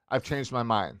 umpires. I've changed my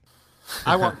mind.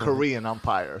 I want Korean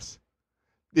umpires.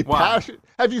 The Why? passion.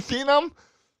 Have you seen them?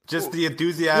 Just the The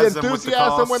enthusiasm, with the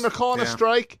calls. when they're calling a Yeah.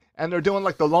 strike and they're doing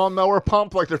like the lawnmower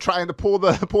pump, like they're trying to pull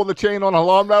the chain on a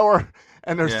lawnmower,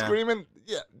 and they're Yeah. screaming.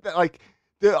 Yeah, like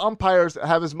the umpires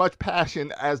have as much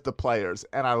passion as the players,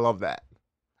 and I love that.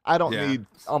 I don't Yeah. need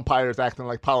umpires acting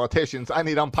like politicians. I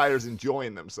need umpires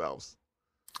enjoying themselves.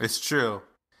 It's true.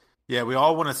 Yeah, we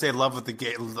all want to say love with the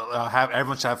game.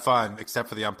 Everyone should have fun, except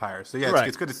for the umpires. So yeah, Right.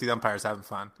 it's good to see the umpires having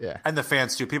fun. Yeah. And the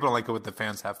fans too. People don't like it when the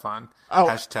fans have fun. Oh.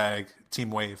 Hashtag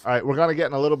Team Wave. All right, we're going to get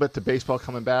in a little bit to baseball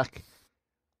coming back.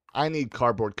 I need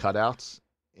cardboard cutouts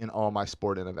in all my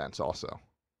sporting events also.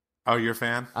 Oh, you're a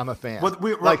fan? I'm a fan. Well,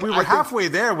 we Like, were I think- halfway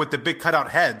there with the big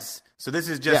cutout heads. So this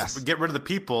is just Yes. get rid of the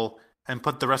people and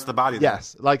put the rest of the body there.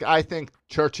 Yes, like I think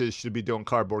churches should be doing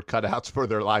cardboard cutouts for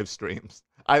their live streams.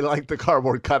 I like the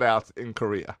cardboard cutouts in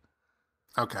Korea.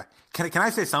 Okay. Can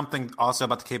I say something also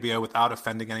about the KBO without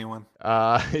offending anyone?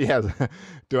 Yeah.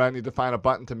 Do I need to find a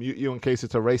button to mute you in case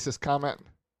it's a racist comment?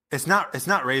 It's not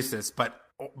racist, but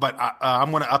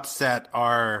I'm going to upset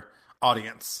our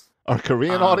audience. Our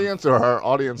Korean audience or our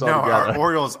audience No, altogether?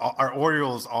 our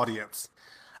Orioles audience.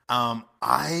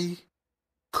 I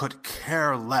could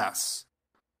care less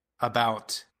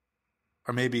about,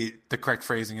 or maybe the correct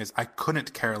phrasing is, I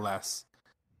couldn't care less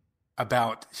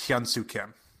about Hyun-Soo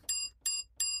Kim.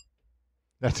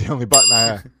 That's the only button I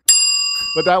have.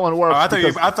 But that one works. Oh,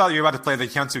 because- I thought you were about to play the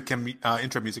Hyun-Soo Kim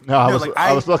intro music. No, I was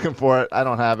I looking for it. I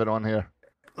don't have it on here.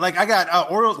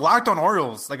 got Orioles, Locked on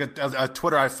Orioles, like a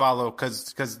Twitter I follow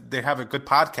because they have a good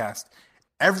podcast.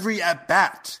 Every at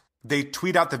bat, they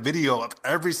tweet out the video of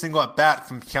every single at bat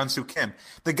from Hyun-Soo Kim.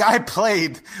 The guy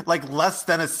played like less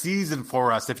than a season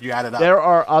for us if you add it up. There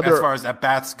are other- as far as at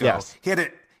bats go. Yes.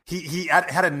 He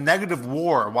had a negative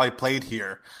WAR while he played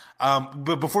here.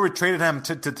 But before we traded him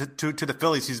to the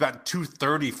Phillies, he's about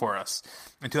 230 for us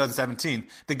in 2017.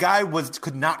 The guy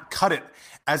could not cut it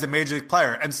as a major league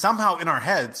player, and somehow in our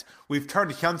heads we've turned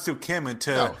Hyun-Soo Kim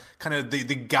into kind of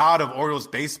the god of Orioles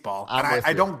baseball, and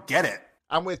I don't get it.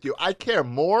 I'm with you. I care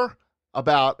more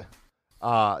about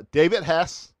David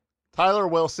Hess, Tyler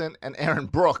Wilson, and Aaron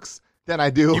Brooks than I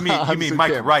do. You mean Hyun-Soo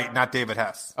Mike Kim. Wright, not David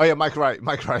Hess? Oh yeah, Mike Wright.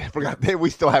 I forgot. We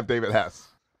still have David Hess.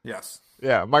 Yes.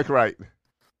 Yeah, Mike Wright,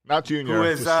 not Junior. Who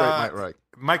is just straight Mike Wright.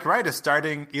 Mike Wright is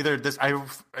starting either this.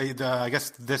 I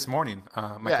guess this morning. Mike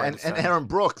Yeah, Wright and is starting. Aaron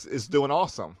Brooks is doing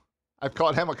awesome. I've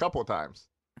caught him a couple of times.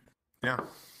 Yeah.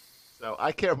 So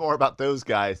I care more about those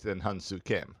guys than Hyun-Soo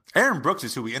Kim. Aaron Brooks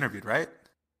is who we interviewed, right?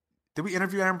 Did we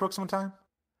interview Aaron Brooks one time?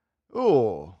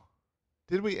 Ooh.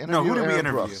 Did we interview who did we Aaron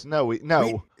interview?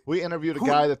 Brooks? We interviewed a Who-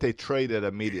 guy that they traded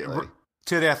immediately.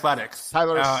 To the Athletics.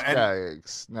 Tyler and-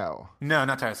 Skaggs. No. No,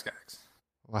 not Tyler Skaggs.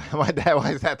 Why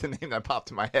is that the name that popped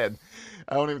in my head?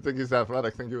 I don't even think he's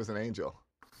athletic. I think he was an angel.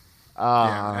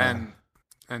 Yeah,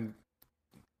 and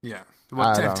yeah. Well,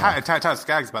 I don't Tyler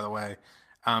Skaggs, by the way,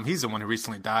 he's the one who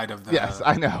recently died of the. Yes,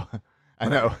 I know. I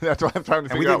know. That's what I'm trying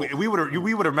to And figure out. we would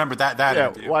have remembered that Yeah,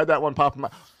 interview. why'd that one pop in my...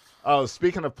 Oh,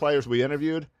 speaking of players we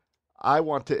interviewed, I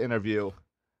want to interview,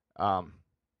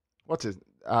 what's his,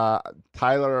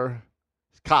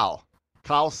 Kyle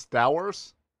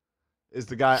Stowers is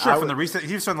the guy. Sure,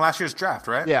 he was from last year's draft,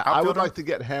 right? Yeah, I would Outfielder? like to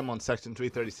get him on Section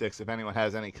 336 if anyone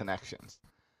has any connections.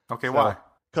 Okay, why?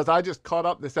 Because I just caught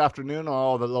up this afternoon on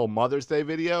all the little Mother's Day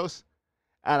videos,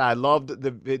 and I loved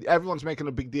the video. Everyone's making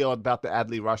a big deal about the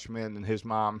Adley Rushman and his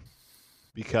mom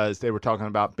because they were talking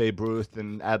about Babe Ruth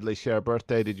and Adley share a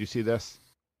birthday. Did you see this?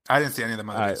 I didn't see any of the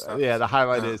Mother Day stuff. Yeah, the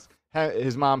highlight is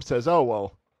his mom says, "Oh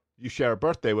well, you share a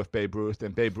birthday with Babe Ruth,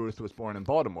 and Babe Ruth was born in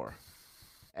Baltimore."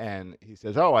 And he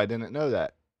says, "Oh, I didn't know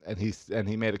that." And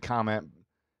he made a comment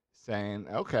saying,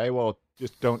 "Okay, well,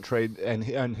 just don't trade." And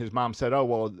his mom said, "Oh,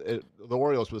 well, the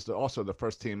Orioles was also the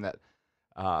first team that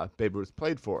Babe Ruth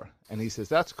played for." And he says,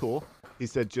 "That's cool." He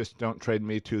said, "Just don't trade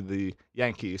me to the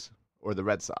Yankees or the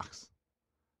Red Sox."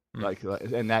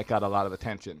 And that got a lot of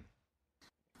attention.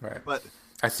 Right. But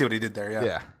I see what he did there.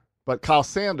 yeah. But Kyle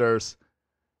Sanders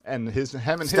and his mom,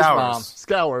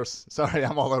 Skowers. Sorry,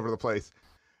 I'm all over the place.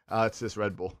 It's just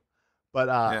Red Bull.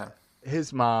 But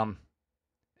his mom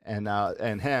and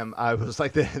him, I was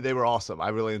like, they were awesome. I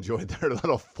really enjoyed their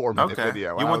little 4-minute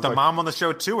video. You want the mom on the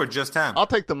show too, or just him? I'll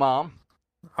take the mom.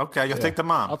 Okay, you'll take the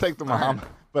mom. I'll take the All mom, right.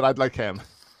 but I'd like him.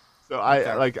 So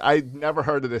I never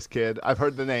heard of this kid. I've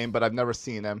heard the name, but I've never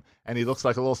seen him. And he looks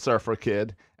like a little surfer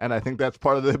kid. And I think that's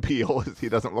part of the appeal is he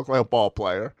doesn't look like a ball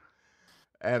player.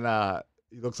 And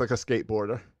he looks like a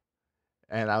skateboarder.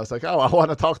 And I was like, oh, I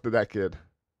want to talk to that kid.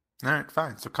 All right,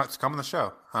 fine. So come on the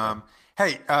show.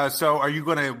 Hey, so are you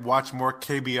going to watch more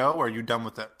KBO, or are you done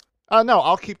with it? No,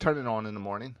 I'll keep turning on in the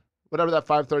morning. Whatever that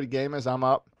 5:30 game is, I'm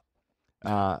up.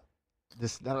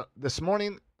 This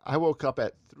morning, I woke up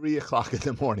at 3 o'clock in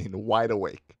the morning, wide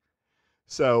awake.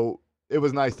 So it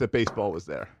was nice that baseball was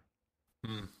there.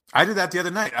 I did that the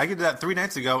other night. I did that 3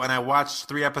 nights ago, and I watched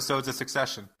 3 episodes of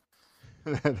Succession.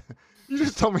 You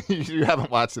just told me you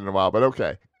haven't watched it in a while, but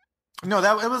okay. No,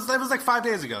 it was like 5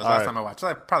 days ago. It was the last time I watched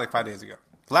it. Probably 5 days ago.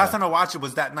 The last time I watched it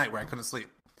was that night where I couldn't sleep.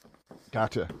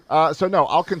 Gotcha. So no,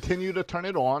 I'll continue to turn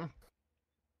it on,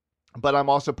 but I'm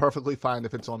also perfectly fine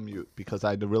if it's on mute because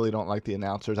I really don't like the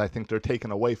announcers. I think they're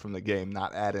taken away from the game,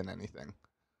 not adding anything.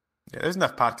 Yeah, there's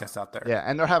enough podcasts out there. Yeah,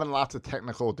 and they're having lots of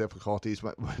technical difficulties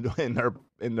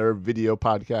in their video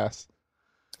podcasts.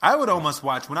 I would almost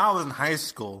watch when I was in high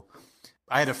school.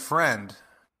 I had a friend,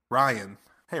 Ryan.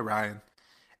 Hey, Ryan.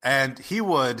 And he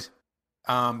would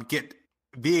get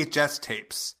VHS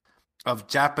tapes of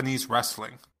Japanese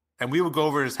wrestling. And we would go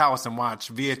over to his house and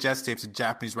watch VHS tapes of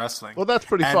Japanese wrestling. Well, that's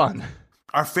pretty fun.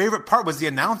 Our favorite part was the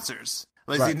announcers.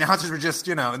 Like Right. the announcers were just,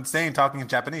 insane talking in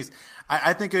Japanese.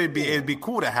 I think it'd be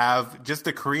cool to have just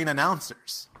the Korean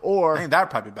announcers. I think that'd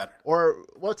probably be better. Or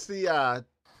what's the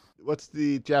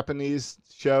Japanese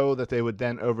show that they would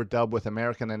then overdub with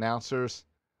American announcers?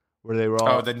 Where they were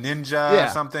all the Ninja or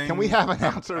something. Can we have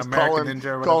announcers American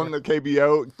Ninja or calling whatever? the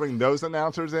KBO, bring those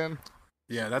announcers in?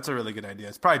 Yeah, that's a really good idea.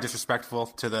 It's probably disrespectful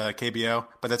to the KBO,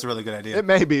 but that's a really good idea. It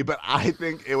may be, but I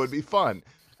think it would be fun.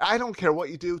 I don't care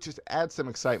what you do, just add some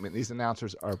excitement. These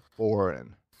announcers are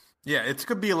boring. Yeah, it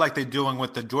could be like they're doing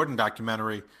with the Jordan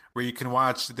documentary, where you can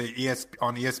watch on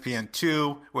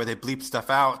ESPN2 where they bleep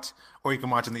stuff out, or you can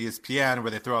watch on the ESPN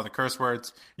where they throw all the curse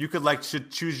words. You could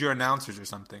should choose your announcers or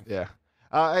something. Yeah.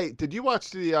 Hey, did you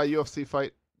watch the UFC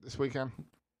fight this weekend?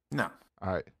 No,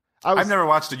 All right. I've never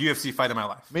watched a UFC fight in my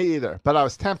life. Me either, but I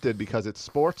was tempted because it's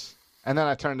sports, and then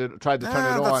I tried to turn it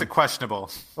on. That's questionable.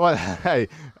 Well, hey,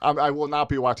 I will not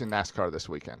be watching NASCAR this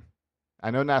weekend. I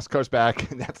know NASCAR's back.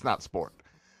 That's not sport.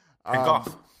 And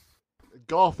golf.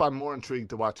 Golf, I'm more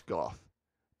intrigued to watch golf.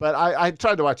 But I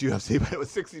tried to watch UFC, but it was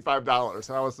 $65,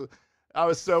 and I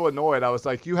was so annoyed. I was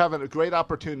like, you have a great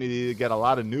opportunity to get a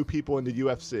lot of new people into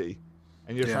UFC,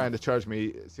 and you're trying to charge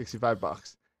me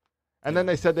 $65. And then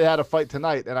they said they had a fight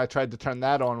tonight, and I tried to turn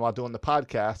that on while doing the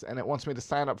podcast, and it wants me to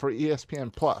sign up for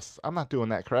ESPN Plus. I'm not doing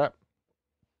that crap.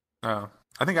 Oh,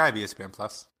 I think I have ESPN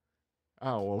Plus.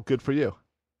 Oh, well, good for you.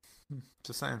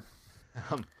 Just saying.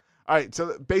 All right,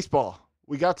 so baseball.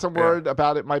 We got some word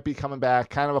about it might be coming back,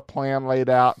 kind of a plan laid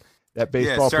out that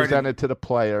baseball presented to the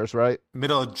players, right?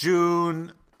 Middle of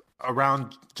June,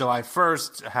 around July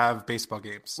 1st, have baseball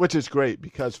games. Which is great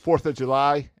because 4th of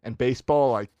July and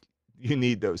baseball, you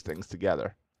need those things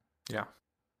together. Yeah.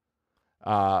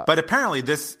 But apparently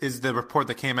this is the report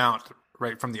that came out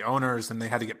right from the owners, and they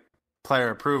had to get player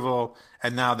approval,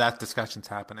 and now that discussion's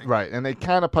happening. Right, and they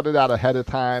kind of put it out ahead of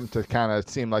time to kind of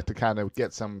seem like to kind of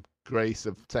get some grace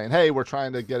of saying, hey, we're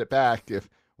trying to get it back. If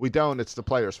we don't, it's the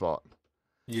players' fault.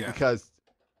 Yeah. Because,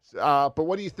 but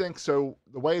what do you think? So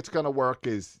the way it's going to work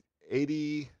is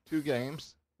 82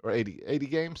 games or 80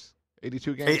 games?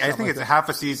 82 games? I think it's a half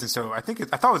a season, so I thought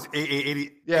it was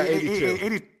 80. Yeah,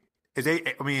 82.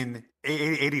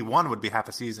 81 would be half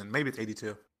a season. Maybe it's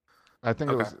 82. I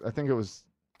think it was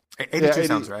 82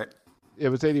 sounds right. It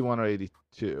was 81 or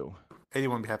 82.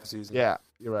 81 would be half a season. Yeah,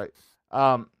 you're right.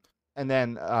 And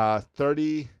then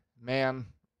 30-man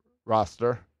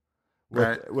roster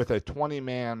with a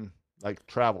 20-man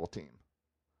travel team.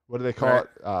 What do they call it?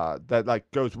 That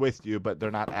goes with you, but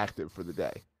they're not active for the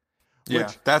day.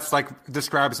 Yeah, that's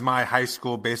describes my high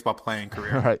school baseball playing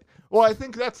career. Right. Well, I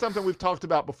think that's something we've talked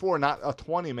about before, not a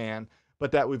 20-man,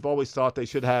 but that we've always thought they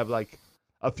should have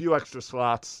a few extra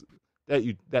slots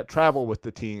that travel with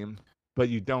the team, but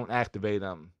you don't activate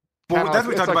them. Well, that's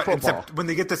what we talked about when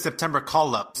they get the September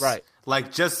call-ups. Right.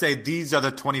 Just say these are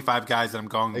the 25 guys that I'm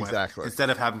going with. Exactly. Instead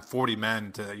of having 40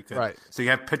 men Right. So you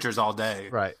have pitchers all day.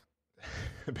 Right.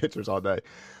 Pitchers all day.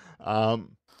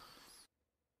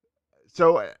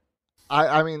 So,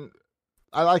 I mean,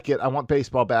 I like it. I want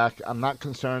baseball back. I'm not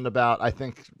concerned about.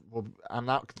 I'm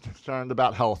not concerned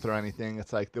about health or anything.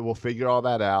 It's we'll figure all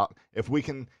that out.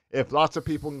 If lots of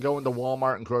people can go into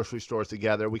Walmart and grocery stores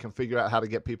together, we can figure out how to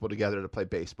get people together to play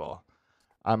baseball.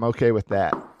 I'm okay with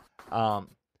that.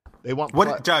 They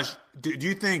want Josh? Do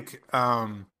you think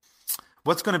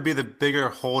what's going to be the bigger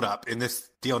holdup in this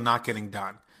deal not getting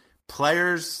done?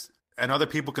 Players and other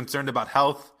people concerned about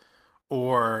health,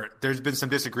 or there's been some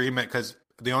disagreement because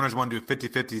the owners want to do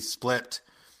 50-50 split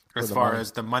as far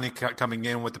as the money coming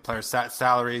in with the players'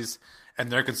 salaries, and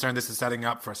they're concerned this is setting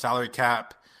up for a salary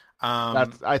cap.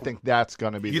 I think that's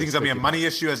going to be. You think it's going to be a money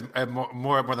issue as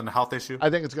more than a health issue? I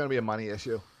think it's going to be a money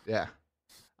issue. Yeah.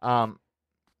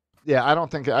 Yeah.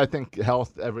 I think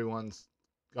health. Everyone's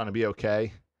going to be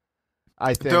okay.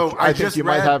 I think you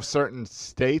might have certain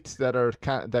states that are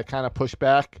kind of push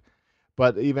back,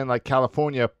 but even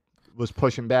California was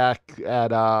pushing back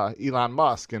at Elon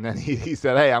Musk, and then he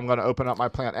said, "Hey, I'm going to open up my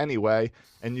plant anyway,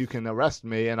 and you can arrest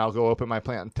me, and I'll go open my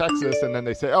plant in Texas." And then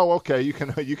they say, "Oh, okay, you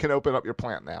can open up your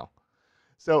plant now."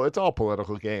 So it's all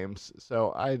political games.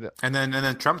 So and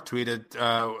then Trump tweeted,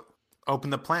 "Open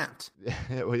the plant,"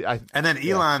 and then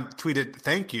yeah. Elon tweeted,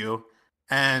 "Thank you,"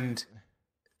 and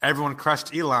everyone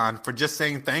crushed Elon for just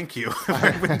saying thank you.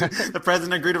 The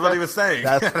president agreed with what he was saying.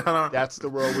 That's the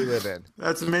world we live in.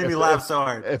 That's made me laugh so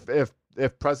hard.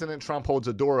 If President Trump holds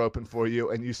a door open for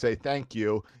you and you say thank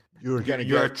you, you're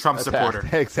a Trump attacked. supporter.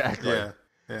 Exactly.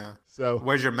 Yeah. So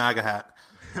where's your MAGA hat?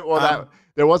 Well,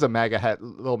 there was a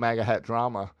little MAGA hat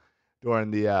drama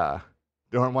during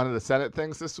one of the Senate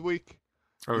things this week.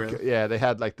 Oh, really? Yeah, they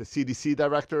had like the CDC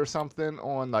director or something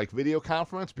on like video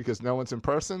conference because no one's in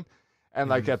person. And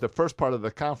like at the first part of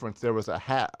the conference, there was a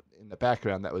hat in the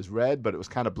background that was red, but it was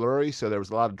kind of blurry. So there was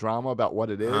a lot of drama about what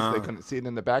it is. Oh. They couldn't see it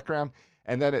in the background.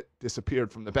 And then it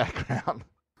disappeared from the background.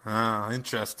 Oh,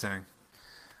 interesting.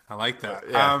 I like that.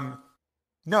 Yeah.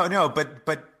 No,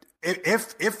 but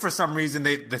if for some reason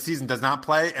the season does not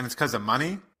play and it's because of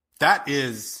money,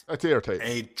 that's irritating.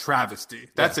 A travesty.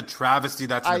 That's a travesty.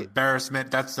 That's an embarrassment.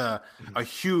 That's a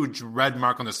huge red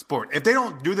mark on the sport. If they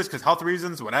don't do this because health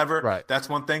reasons, whatever, right, that's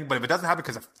one thing. But if it doesn't happen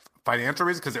because of financial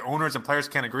reasons, because the owners and players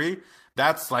can't agree,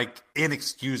 that's like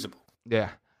inexcusable. Yeah.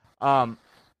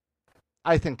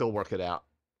 I think they'll work it out.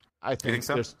 I think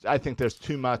there's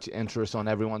too much interest on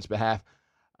everyone's behalf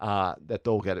that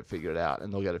they'll get it figured out,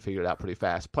 and they'll get it figured out pretty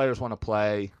fast. Players want to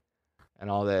play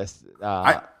and all this.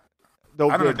 I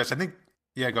don't know, Dutch. I think,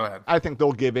 go ahead. I think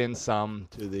they'll give in some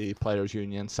to the players'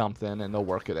 union, something, and they'll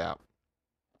work it out.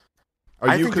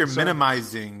 I think you're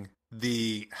minimizing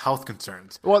the health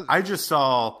concerns. Well, I just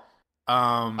saw.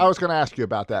 I was going to ask you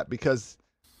about that because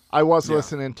I was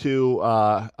listening to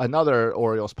another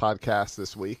Orioles podcast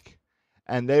this week,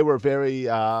 and they were very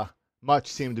much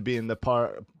seemed to be in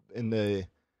the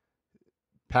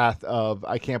path of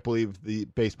I can't believe the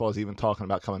baseball is even talking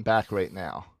about coming back right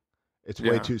now. It's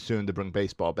way too soon to bring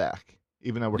baseball back,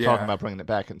 even though we're talking about bringing it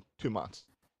back in 2 months.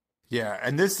 Yeah,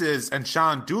 and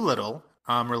Sean Doolittle,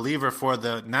 reliever for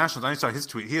the Nationals, I saw his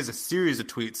tweet. He has a series of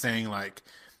tweets saying, like,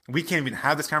 we can't even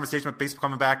have this conversation about baseball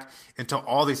coming back until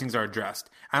all these things are addressed.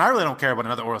 And I really don't care what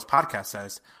another Orioles podcast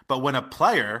says, but when a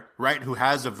player, right, who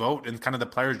has a vote in kind of the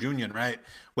players' union, right,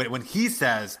 when he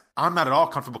says, I'm not at all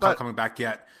comfortable coming back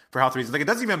yet for health reasons, like, it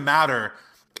doesn't even matter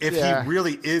if he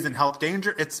really is in health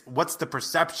danger. It's what's the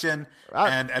perception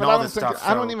and all this stuff.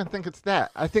 I don't even think it's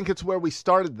that. I think it's where we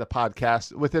started the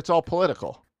podcast with it's all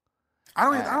political. I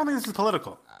don't think this is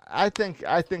political. I think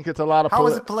it's a lot of. How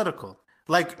is it political?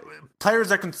 Like,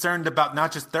 players are concerned about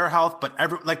not just their health, but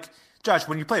Josh,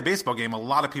 when you play a baseball game, a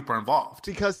lot of people are involved.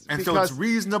 So it's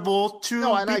reasonable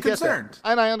to be concerned.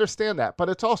 And I understand that, but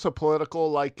it's also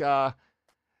political. Like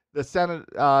the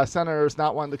senators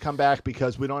not wanting to come back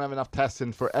because we don't have enough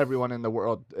testing for everyone in the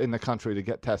world, in the country, to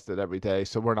get tested every day.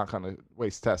 So we're not going to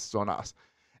waste tests on us.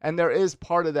 And there is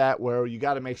part of that where you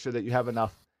got to make sure that you have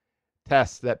enough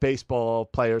tests that baseball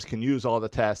players can use all the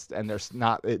tests, and there's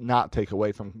not take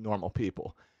away from normal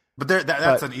people. But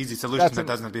that's an easy solution that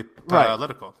doesn't have to be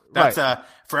political. That's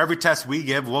for every test we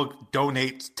give, we'll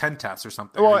donate 10 tests or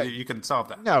something. Well, you can solve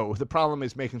that. No, the problem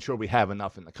is making sure we have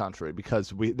enough in the country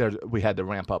because we had to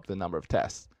ramp up the number of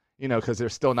tests. Because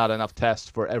there's still not enough tests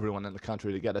for everyone in the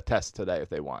country to get a test today if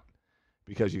they want,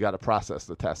 because you got to process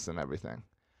the tests and everything.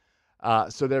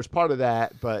 So there's part of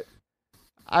that, but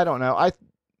I don't know.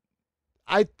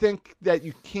 I think that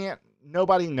you can't.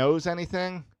 Nobody knows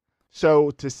anything,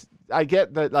 so I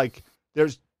get that, like,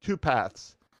 there's two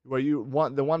paths where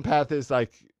the one path is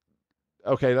like,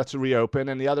 okay, let's reopen,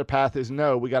 and the other path is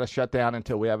no, we got to shut down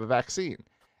until we have a vaccine.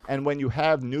 And when you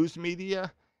have news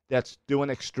media that's doing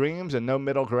extremes and no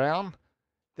middle ground,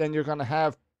 then you're going to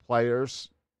have players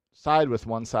side with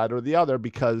one side or the other,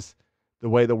 because the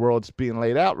way the world's being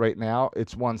laid out right now,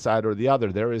 it's one side or the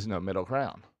other. There is no middle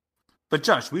ground. But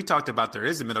Josh, we talked about there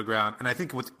is a middle ground, and I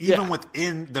think even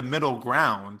within the middle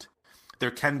ground,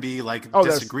 there can be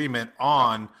disagreement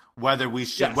on whether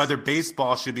whether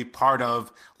baseball should be part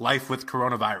of life with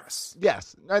coronavirus.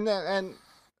 Yes, and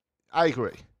I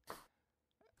agree,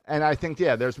 and I think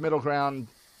there's middle ground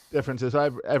differences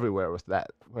everywhere with that.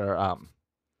 Where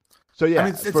so yeah, I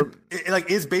mean,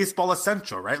 is baseball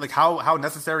essential? Right? Like how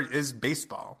necessary is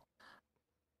baseball?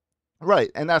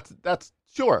 Right, and that's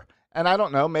sure. And I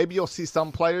don't know, maybe you'll see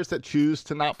some players that choose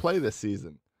to not play this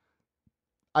season.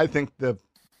 I think the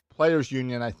players'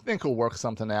 union, will work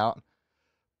something out.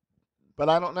 But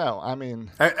I don't know. I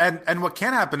mean, and what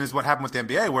can happen is what happened with the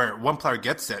NBA, where one player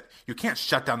gets it, you can't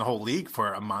shut down the whole league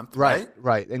for a month, right?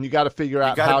 Right. And you got to figure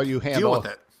out how you handle deal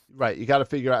with it. Right. You got to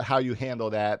figure out how you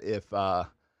handle that if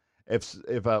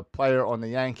a player on the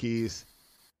Yankees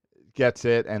gets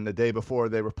it, and the day before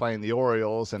they were playing the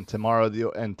Orioles, and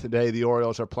today the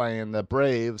Orioles are playing the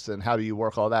Braves, and how do you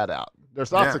work all that out?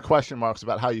 There's lots of question marks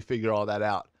about how you figure all that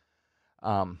out.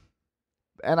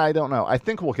 And I don't know. I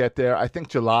think we'll get there. I think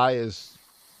July is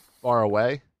far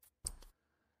away.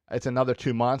 It's another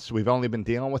 2 months. We've only been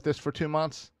dealing with this for 2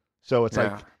 months. So it's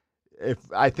like, if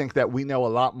I think that we know a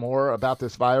lot more about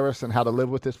this virus and how to live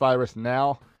with this virus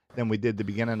now than we did the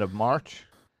beginning of March.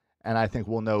 And I think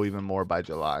we'll know even more by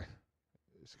July.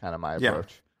 It's kind of my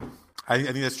approach. I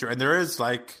think that's true. And there is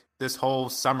like this whole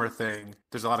summer thing.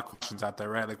 There's a lot of questions out there,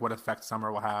 right? Like what effect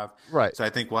summer will have. Right. So I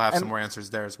think we'll have some more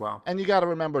answers there as well. And you got to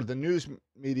remember, the news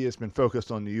media has been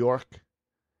focused on New York.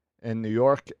 And New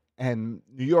York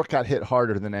got hit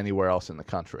harder than anywhere else in the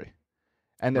country.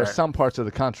 And there's some parts of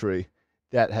the country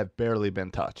that have barely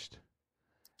been touched.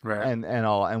 Right.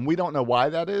 And we don't know why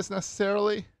that is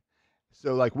necessarily.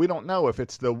 So like we don't know if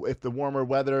the warmer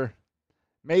weather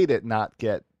made it not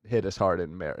get hit as hard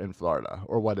in Florida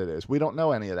or what it is. We don't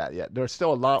know any of that yet. There's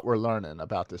still a lot we're learning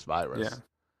about this virus. Yeah.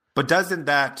 But doesn't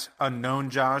that unknown,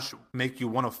 Josh, make you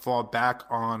want to fall back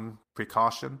on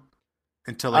precaution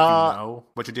until you know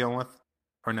what you're dealing with,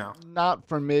 or no? Not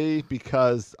for me,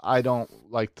 because I don't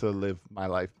like to live my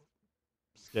life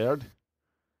scared.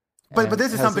 But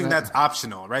this is something that's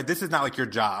optional, right? This is not like your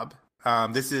job.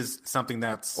 This is something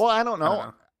that's... Well, I don't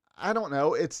know. I don't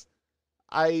know. It's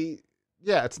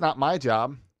not my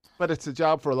job, but it's a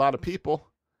job for a lot of people.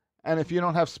 And if you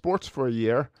don't have sports for a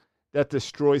year, that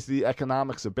destroys the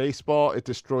economics of baseball. It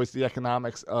destroys the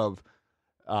economics of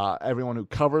everyone who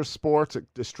covers sports.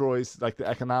 It destroys like the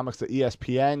economics of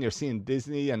ESPN. You're seeing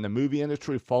Disney and the movie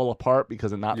industry fall apart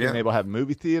because of not being able to have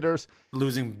movie theaters.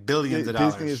 Losing billions of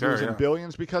dollars. Disney is losing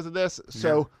billions because of this.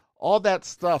 So all that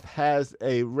stuff has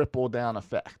a ripple down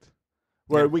effect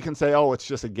where we can say, oh, it's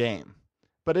just a game.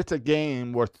 But it's a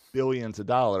game worth billions of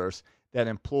dollars that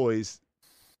employs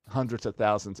hundreds of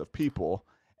thousands of people.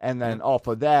 And then off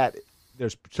of that,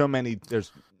 there's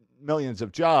millions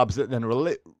of jobs that then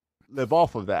live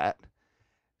off of that.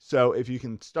 So if you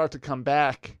can start to come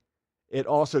back, it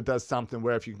also does something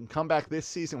where if you can come back this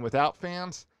season without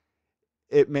fans,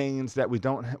 it means that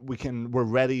we're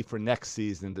ready for next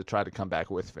season to try to come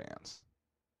back with fans.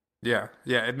 Yeah,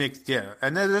 it makes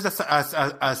and then there's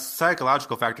a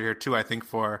psychological factor here too. I think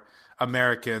for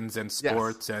Americans and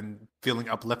sports and feeling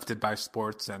uplifted by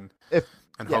sports and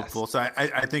hopeful. So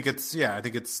I think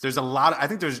there's a lot. I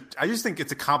just think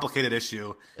it's a complicated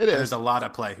issue. It is. There's a lot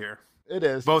at play here. It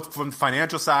is both from the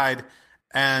financial side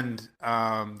and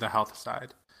the health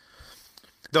side.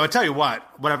 Though I tell you what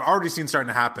I've already seen starting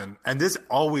to happen, and this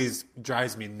always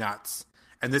drives me nuts.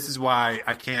 And this is why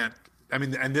I can't. I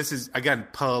mean, and this is, again,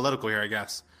 political here, I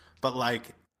guess. But,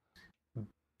 like,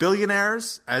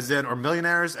 billionaires, or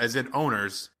millionaires, as in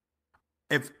owners,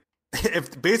 if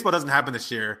baseball doesn't happen this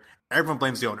year, everyone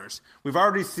blames the owners. We've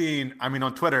already seen,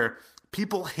 on Twitter,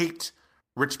 people hate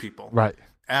rich people. Right.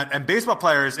 And baseball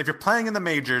players, if you're playing in the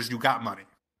majors, you got money.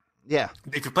 Yeah.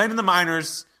 If you're playing in the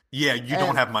minors, you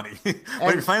don't have money. But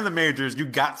if you're playing in the majors, you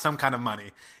got some kind of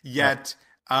money. Yet... Right.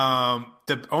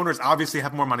 The owners obviously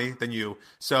have more money than you.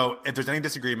 So if there's any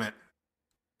disagreement,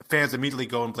 fans immediately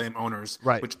go and blame owners,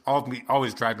 which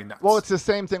always drive me nuts. Well, it's the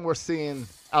same thing we're seeing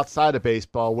outside of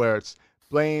baseball, where it's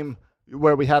blame,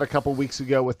 where we had a couple weeks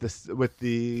ago with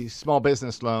the small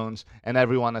business loans, and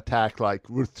everyone attacked like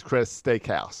Ruth's Chris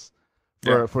Steakhouse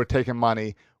for taking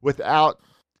money without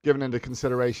giving into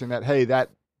consideration that, hey,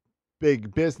 that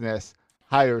big business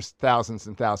hires thousands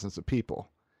and thousands of people.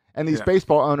 And these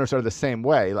baseball owners are the same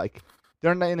way. Like,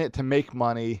 they're not in it to make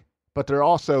money, but they're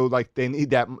also like, they need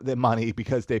the money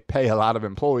because they pay a lot of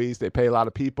employees, they pay a lot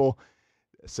of people.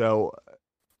 So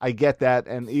I get that.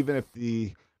 And even if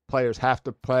the players have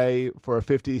to play for a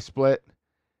 50 split,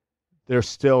 they're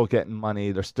still getting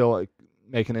money. They're still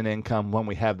making an income when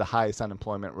we have the highest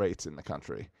unemployment rates in the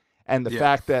country. And the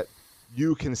fact that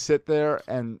you can sit there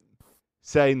and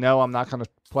say, no, I'm not going to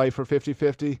play for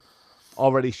 50-50.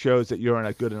 Already shows that you're in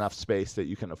a good enough space that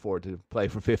you can afford to play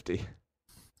for 50.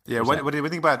 Yeah, what do you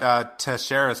think about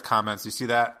Teixeira's comments? You see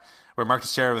that? Where Mark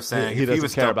Teixeira was saying if he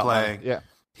was still playing,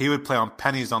 he would play on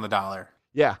pennies on the dollar.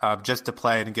 Yeah. Just to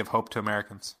play and give hope to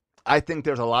Americans. I think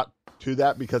there's a lot to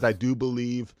that because I do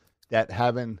believe that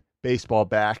having baseball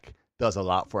back does a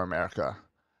lot for America.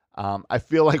 I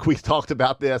feel like we talked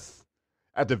about this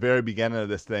at the very beginning of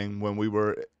this thing when we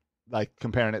were like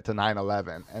comparing it to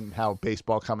 9/11 and how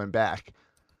baseball coming back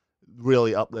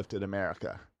really uplifted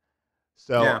America.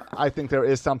 So Yeah. I think there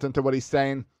is something to what he's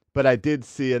saying, but I did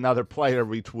see another player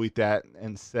retweet that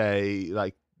and say,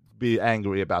 like, be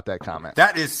angry about that comment.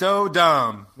 That is so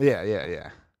dumb. Yeah. Yeah,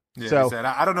 So- he said,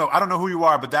 I don't know who you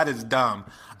are, but that is dumb.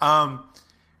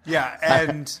 Yeah,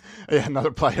 and Yeah, another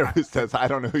player who says, I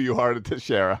don't know who you are to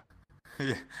Teixeira.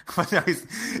 yeah, but no,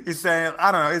 he's saying,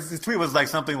 I don't know. His tweet was like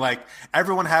something like,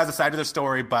 everyone has a side of the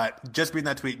story, but just reading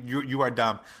that tweet, you are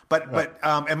dumb. But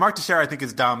and Mark Teixeira I think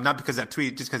is dumb, not because of that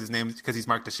tweet, just because he's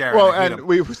Mark Teixeira. Well, I hate and him.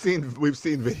 we've seen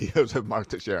videos of Mark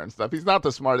Teixeira and stuff. He's not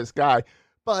the smartest guy,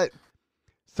 but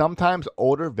sometimes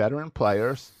older veteran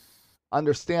players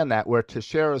understand that, where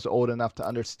Teixeira is old enough to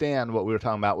understand what we were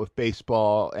talking about with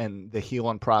baseball and the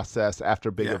healing process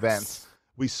after big Yes. events.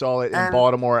 We saw it in And-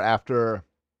 Baltimore after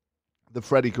the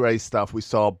Freddie Gray stuff. We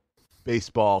saw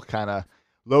baseball kind of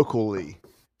locally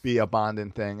be a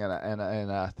bonding thing and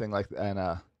a thing like and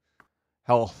a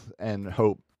health and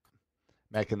hope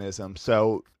mechanism.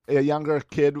 So a younger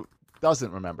kid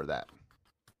doesn't remember that.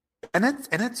 And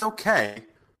it's okay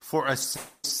for a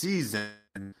season,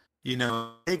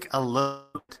 take a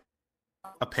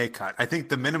pay cut. I think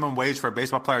the minimum wage for a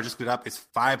baseball player just got up is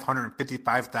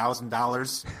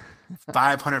 $555,000.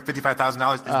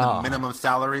 $555,000 is the minimum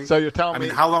salary. So you're telling I me-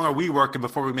 mean, how long are we working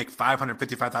before we make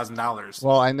 $555,000?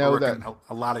 Well, I know We're that working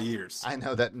a lot of years. I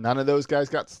know that none of those guys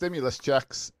got stimulus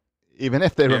checks, even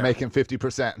if they were Yeah. making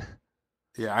 50%.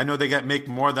 Yeah, I know they make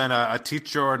more than a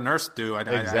teacher or a nurse do.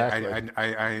 Exactly.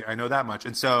 I know that much.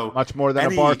 And so Much more than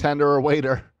any- a bartender or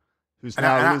waiter who's And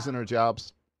now I- losing their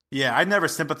jobs. Yeah, I never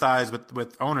sympathize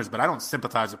with owners, but I don't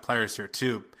sympathize with players here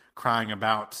too, crying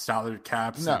about salary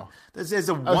caps. No. This is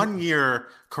a 1 year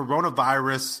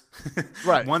coronavirus,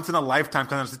 Right. once in a lifetime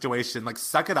kind of situation. Like,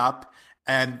 suck it up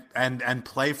and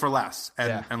play for less,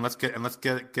 and let's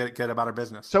get about our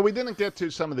business. So we didn't get to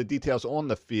some of the details on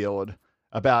the field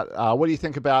about what do you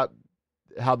think about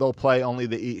how they'll play only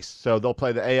the East? So they'll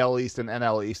play the AL East and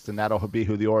NL East, and that'll be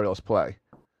who the Orioles play.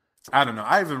 I don't know.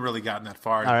 I haven't really gotten that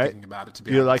far All right. thinking about it, to be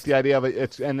You honest. like the idea of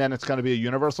it? And then it's going to be a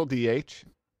universal DH.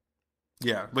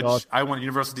 Yeah, which Well, I want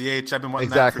universal DH. I've been wanting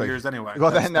that Exactly. for years anyway.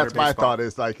 Well, then better that's my baseball. thought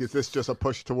is like, is this just a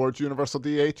push towards universal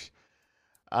DH?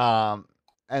 And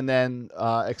then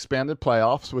expanded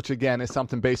playoffs, which again is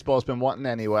something baseball's been wanting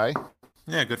anyway.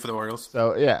 Yeah, good for the Orioles.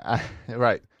 So yeah,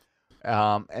 right.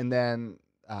 And then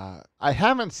I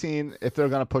haven't seen if they're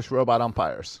going to push robot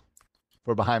umpires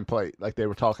for behind plate, like they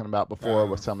were talking about before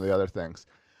with some of the other things.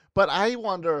 But I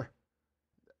wonder,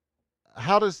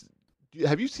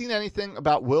 have you seen anything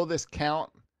about, will this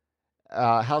count?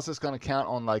 How's this going to count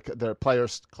on like their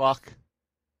players' clock?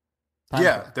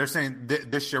 Yeah, they're saying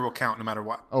this year will count no matter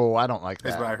what. Oh, I don't like that.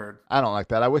 Is what I heard. I don't like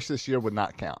that. I wish this year would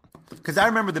not count. Because I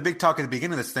remember the big talk at the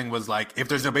beginning of this thing was like, if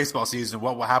there's no baseball season,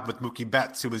 what will happen with Mookie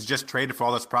Betts, who was just traded for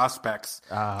all those prospects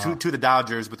to the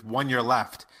Dodgers with 1 year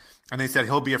left. And they said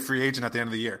he'll be a free agent at the end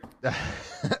of the year.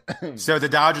 So the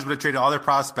Dodgers would have traded all their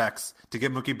prospects to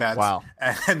get Mookie Betts Wow.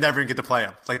 and never even get to play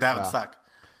him. Like, that would suck.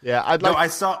 Yeah, I'd No, like. I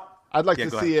saw. I'd like Yeah,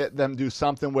 to go see ahead. them do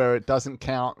something where it doesn't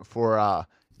count for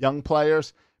young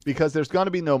players, because there's going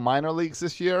to be no minor leagues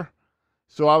this year.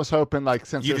 So I was hoping, like,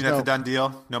 since You there's think that's no, a done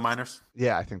deal? No minors?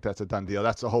 yeah, I think that's a done deal.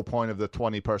 That's the whole point of the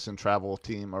 20-person travel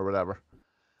team or whatever.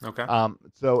 Okay.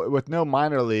 So with no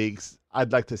minor leagues,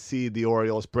 I'd like to see the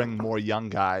Orioles bring more young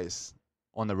guys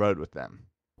on the road with them,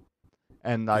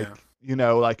 and like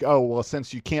like, oh well,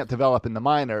 since you can't develop in the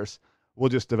minors, we'll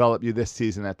just develop you this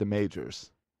season at the majors.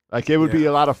 Like, it would be Yeah.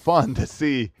 a lot of fun to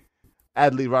see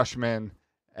Adley Rushman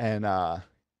and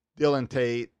Dylan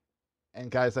Tate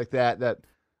and guys like that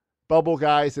bubble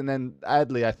guys, and then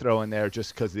Adley I throw in there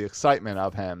just because the excitement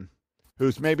of him,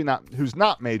 who's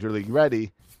not major league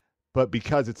ready, but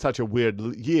because it's such a weird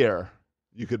year,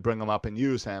 you could bring him up and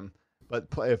use him. But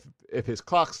if his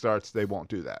clock starts, they won't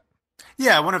do that.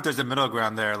 Yeah, I wonder if there's a middle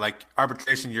ground there. Like,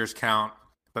 arbitration years count,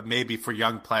 but maybe for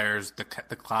young players, the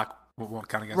clock won't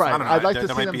count against them. I Right. don't know. I'd like There to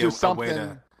see might them be do a way something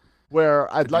to-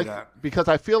 where I'd do like, that. because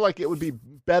I feel like it would be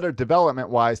better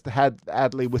development-wise to have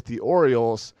Adley with the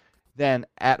Orioles than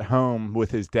at home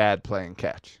with his dad playing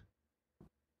catch.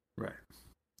 Right.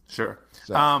 Sure.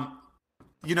 So-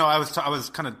 I was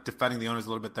kind of defending the owners a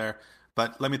little bit there,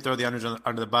 but let me throw the owners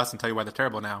under the bus and tell you why they're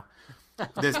terrible now.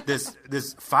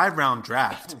 This 5-round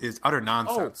draft is utter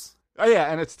nonsense. Oh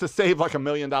yeah, and it's to save like $1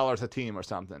 million a team or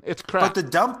something. It's crap. But the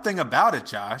dumb thing about it,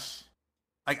 Josh,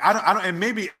 like I don't, and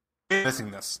maybe I'm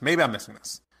missing this. Maybe I'm missing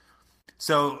this.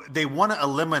 So they want to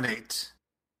eliminate,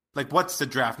 like, what's the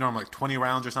draft normally, like 20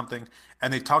 rounds or something?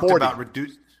 And they talked 40. about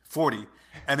reduce 40.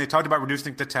 And they talked about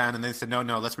reducing it to 10, and they said, no,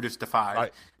 let's reduce it to 5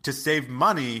 Right. to save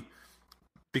money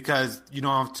because you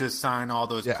don't have to sign all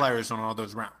those players on all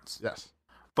those rounds. Yes.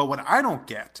 But what I don't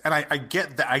get, and I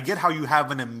get that, I get how you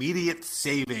have an immediate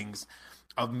savings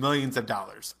of millions of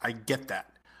dollars. I get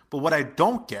that. But what I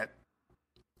don't get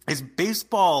is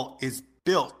baseball is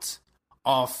built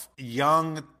off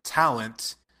young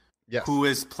talent who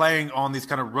is playing on these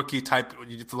kind of rookie type,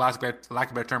 for lack of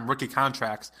a better term, rookie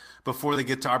contracts before they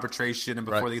get to arbitration and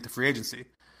before they get to free agency.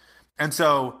 And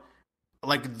so,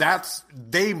 like,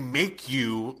 they make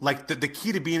you, like, the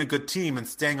key to being a good team and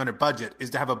staying under budget is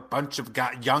to have a bunch of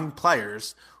young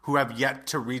players who have yet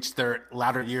to reach their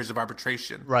latter years of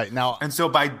arbitration. Right. Now, and so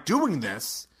by doing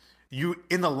this, you,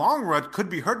 in the long run, could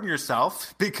be hurting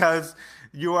yourself because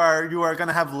you are going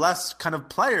to have less kind of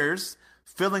players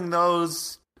filling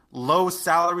those low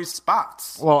salary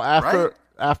spots. Well,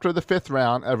 after the 5th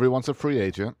round, everyone's a free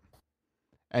agent,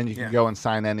 and you can go and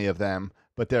sign any of them.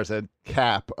 But there's a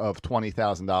cap of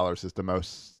 $20,000 is the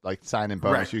most sign-in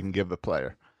bonus you can give the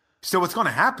player. So what's going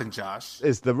to happen, Josh,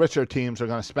 is the richer teams are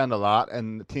going to spend a lot,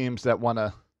 and the teams that want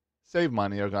to save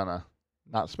money are going to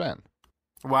not spend.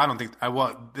 Well, I don't think I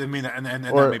mean, and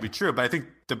that may be true, but I think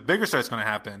the bigger story that's going to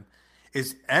happen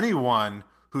is anyone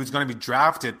who's going to be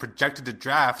drafted, projected to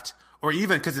draft, or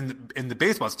even because in the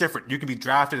baseball it's different. You can be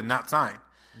drafted and not sign.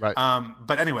 Right.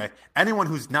 But anyway, anyone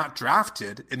who's not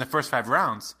drafted in the first 5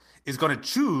 rounds is going to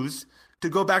choose to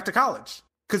go back to college.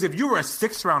 Because if you were a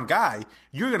 6th round guy,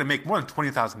 you're going to make more than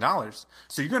 $20,000.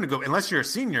 So you're going to go, unless you're a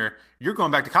senior, you're going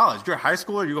back to college. If you're a high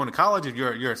schooler, you're going to college. If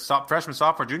you're a freshman,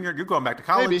 sophomore, junior, you're going back to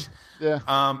college. Maybe.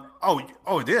 Yeah.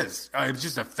 It is. It's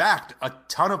just a fact. A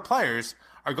ton of players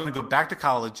are going to go back to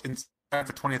college and sign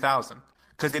for $20,000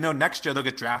 because they know next year they'll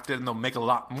get drafted and they'll make a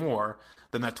lot more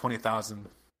than that $20,000.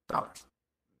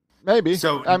 Maybe.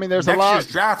 So I mean, there's next a lot.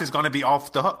 Year's draft is going to be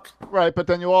off the hook. Right, but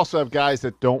then you also have guys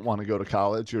that don't want to go to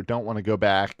college or don't want to go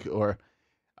back, or.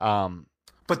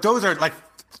 But those are like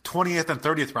 20th and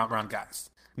 30th round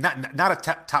guys, not a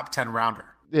top 10 rounder.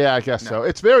 Yeah, I guess so.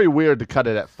 It's very weird to cut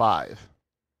it at 5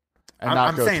 and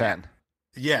not go 10.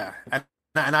 Yeah, and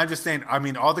I'm just saying. I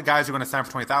mean, all the guys who are going to sign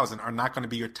for $20,000 are not going to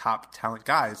be your top talent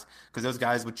guys because those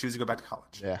guys would choose to go back to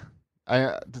college. Yeah.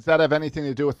 Does that have anything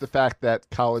to do with the fact that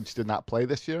college did not play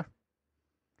this year?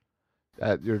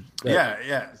 Yeah.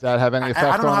 Does that have any effect?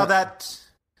 I don't know how it? that.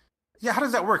 Yeah, how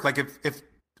does that work? Like, if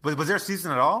was there a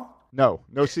season at all? No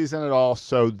season at all.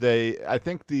 So I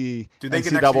think the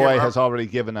NCAA has already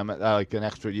given them like an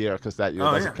extra year because that year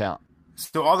doesn't count.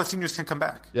 So all the seniors can come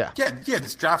back. Yeah.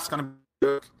 This draft's going to be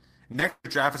a joke. Next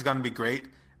draft is going to be great.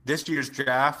 This year's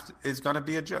draft is going to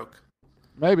be a joke.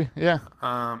 Maybe, yeah.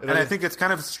 And I think it's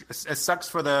kind of it sucks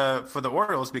for the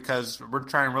Orioles because we're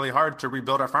trying really hard to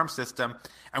rebuild our farm system,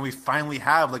 and we finally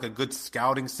have like a good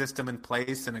scouting system in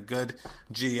place and a good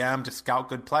GM to scout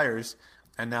good players,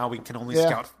 and now we can only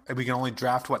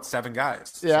draft 7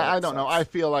 guys. Yeah, so I don't know. I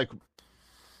feel like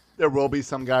there will be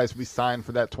some guys we sign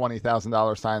for that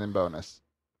 $20,000 sign-in bonus.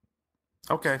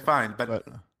 Okay, fine, but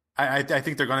I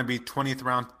think they're going to be 20th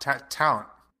round talent.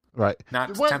 Right.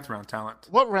 Not 10th round talent.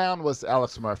 What round was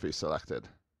Alex Murphy selected?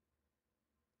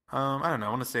 I don't know. I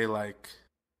want to say like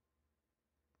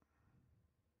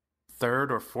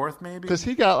 3rd or 4th maybe. Because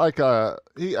he got like 3rd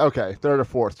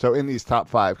or 4th. So in these top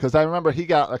 5. Because I remember he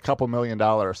got a couple $1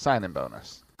 million sign-in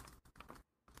bonus.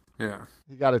 Yeah.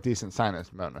 He got a decent sign-in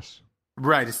bonus.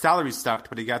 Right. His salary sucked,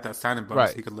 but he got that sign-in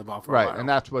bonus he could live off for a while. And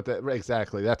that's what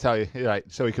exactly. That's how right.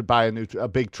 So he could buy a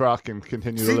big truck and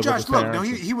continue to live Josh, with his parents.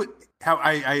 look, he would. How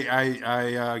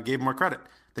I gave him more credit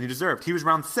than he deserved. He was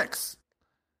round 6.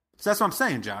 So that's what I'm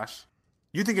saying, Josh.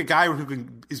 You think a guy who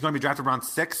is going to be drafted round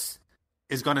 6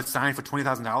 is going to sign for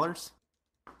 $20,000?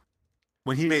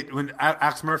 When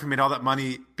Alex Murphy made all that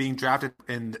money being drafted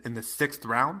in the 6th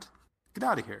round? Get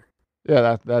out of here.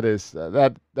 Yeah, that is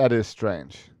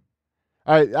strange.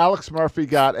 All right, Alex Murphy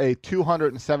got a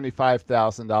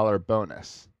 $275,000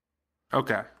 bonus.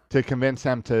 Okay. To convince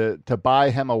him to buy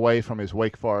him away from his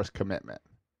Wake Forest commitment.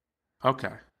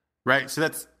 Okay. Right. So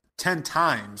that's 10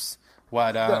 times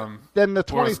what then the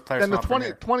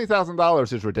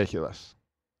 $20,000 is ridiculous.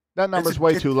 That number's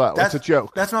way too low. It's a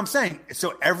joke. That's what I'm saying.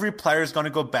 So every player is going to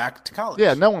go back to college.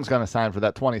 Yeah, no one's going to sign for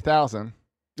that $20,000.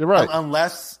 You're right.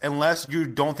 Unless you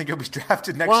don't think he'll be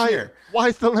drafted next year. Why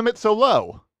is the limit so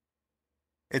low?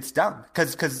 It's dumb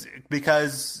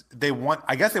because they want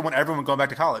everyone going back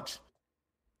to college.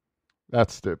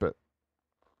 That's stupid.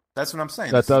 That's what I'm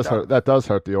saying. That does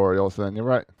hurt the Orioles. Then you're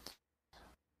right.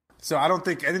 So I don't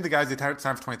think any of the guys they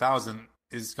signed for $20,000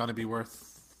 is going to be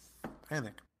worth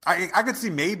anything. I could see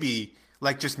maybe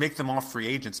like just make them all free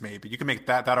agents. Maybe you can make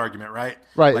that argument, right?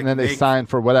 Right, like and then they sign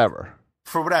for whatever.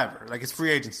 For whatever, like it's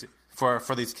free agency for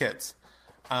these kids.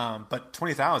 But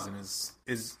 20,000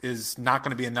 is not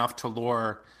going to be enough to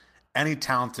lure any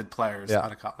talented players out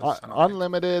of college.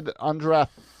 Unlimited undrafted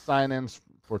sign-ins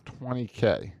for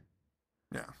 $20K.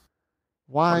 Yeah.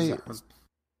 Why? It's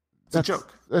a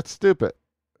joke. That's stupid.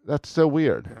 That's so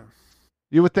weird. Yeah.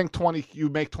 You would think you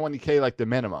make $20K like the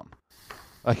minimum.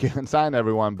 Like you can sign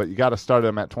everyone, but you got to start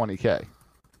them at $20K.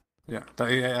 Yeah.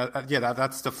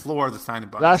 That's the floor of the signing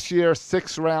bonus. Last year,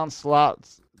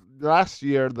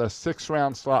 the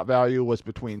 6-round slot value was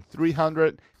between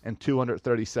 $300,000 and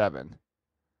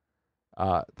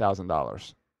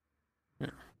 $237,000. Yeah.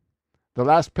 The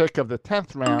last pick of the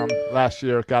 10th round last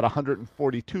year got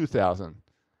 $142,000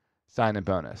 sign-in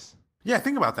bonus. Yeah,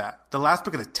 think about that. The last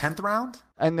pick of the 10th round?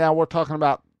 And now we're talking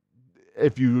about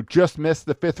if you just missed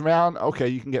the 5th round, okay,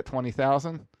 you can get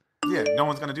 $20,000. Yeah, no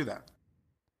one's going to do that.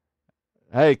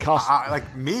 Hey,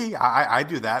 like me, I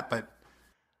do that, but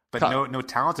no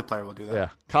talented player will do that. Yeah,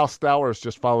 Kyle Stowers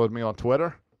just followed me on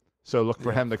Twitter, so look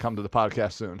for him to come to the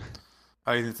podcast soon.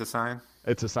 Oh, you think it's a sign?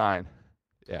 It's a sign.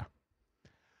 Yeah.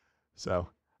 So,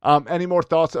 any more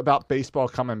thoughts about baseball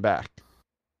coming back?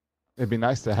 It'd be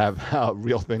nice to have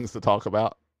real things to talk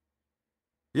about.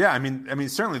 Yeah, I mean,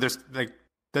 certainly there's like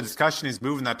the discussion is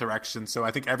moving that direction. So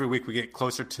I think every week we get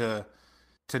closer to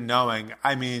knowing.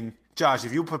 I mean, Josh,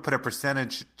 if you put a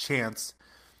percentage chance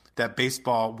that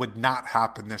baseball would not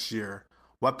happen this year,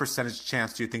 what percentage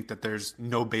chance do you think that there's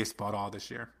no baseball at all this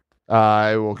year?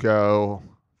 I will go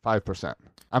 5%.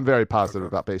 I'm very positive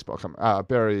about baseball coming.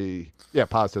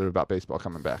 Positive about baseball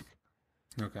coming back.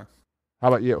 Okay. How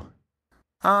about you?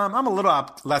 I'm a little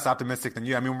less optimistic than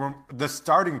you. I mean, the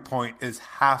starting point is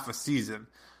half a season,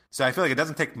 so I feel like it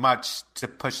doesn't take much to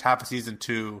push half a season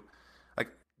to, like,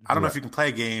 I don't know if you can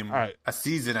play a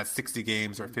season at 60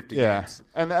 games or 50 games.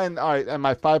 And all right, and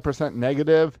my 5%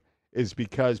 negative is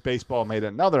because baseball made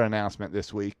another announcement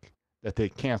this week that they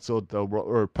canceled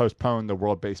or postponed the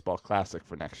World Baseball Classic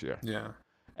for next year. Yeah.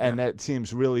 And that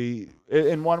seems really,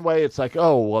 in one way, it's like,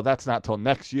 oh, well, that's not till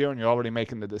next year, and you're already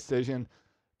making the decision.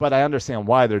 But I understand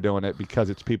why they're doing it, because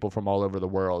it's people from all over the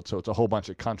world. So it's a whole bunch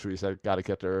of countries that got to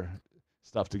get their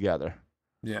stuff together.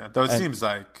 Yeah, though it seems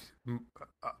like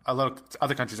other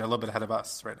countries are a little bit ahead of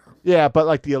us right now. Yeah, but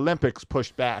like the Olympics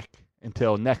pushed back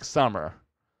until next summer.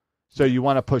 So you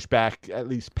want to push back at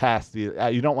least past you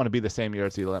don't want to be the same year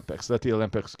as the Olympics. Let the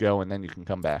Olympics go, and then you can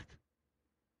come back.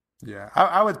 Yeah,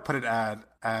 I would put it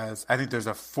as I think there's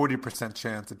a 40%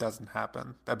 chance it doesn't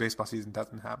happen. That baseball season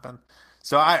doesn't happen.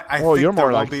 So I think you're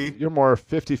more there will be. You're more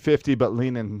 50-50, but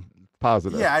leaning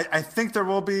positive. Yeah, I think there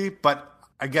will be, but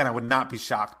again, I would not be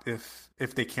shocked if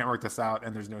they can't work this out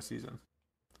and there's no season.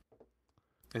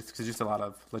 It's just a lot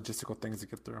of logistical things to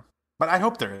get through. But I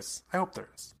hope there is.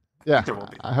 Yeah, there will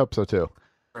be. I hope so too.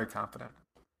 Very confident.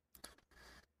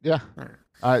 Yeah. All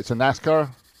right. So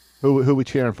NASCAR, who we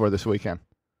cheering for this weekend?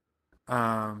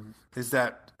 Is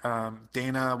that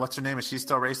Dana? What's her name? Is she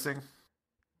still racing?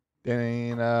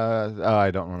 Dana. Oh,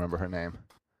 I don't remember her name.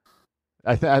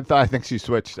 I think she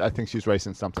switched. I think she's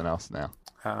racing something else now.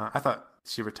 I thought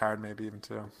she retired, maybe even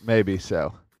too. Maybe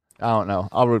so. I don't know.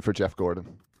 I'll root for Jeff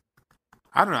Gordon.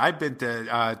 I don't know. I've been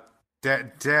to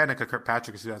Danica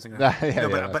Kirkpatrick is who I was thinking.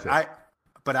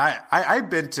 But I've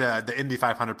been to the Indy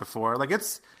 500 before. Like,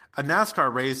 it's a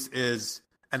NASCAR race is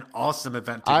an awesome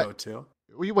event to go to.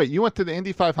 Wait, you went to the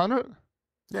Indy 500?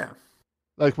 Yeah.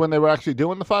 Like when they were actually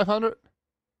doing the 500?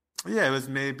 Yeah, it was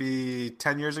maybe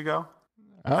 10 years ago.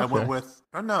 Okay. I went with,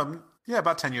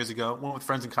 about 10 years ago. Went with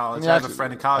friends in college. I have a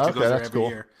friend in college who goes there every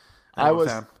year.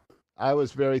 I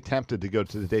was very tempted to go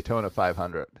to the Daytona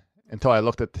 500 until I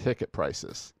looked at the ticket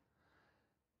prices.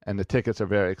 And the tickets are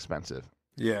very expensive.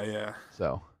 Yeah.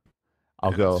 So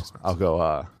I'll go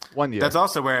 1 year. That's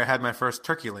also where I had my first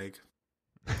turkey leg.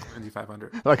 Indy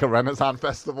 500. Like a Renaissance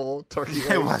festival turkey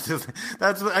leg. It was.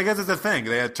 I guess it's a thing.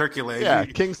 They had turkey leg. Yeah,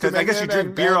 Kingston. I guess you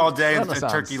drink beer all day, and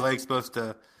turkey leg's supposed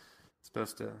to,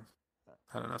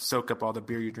 I don't know, soak up all the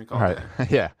beer you drink all day.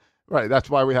 Yeah, right.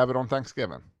 That's why we have it on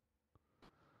Thanksgiving.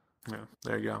 Yeah,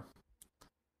 there you go.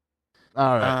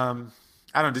 All right.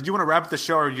 I don't know. Did you want to wrap up the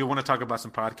show, or do you want to talk about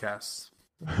some podcasts?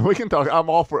 We can talk. I'm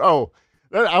all for.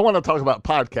 I want to talk about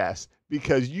podcasts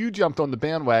because you jumped on the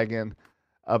bandwagon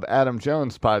of Adam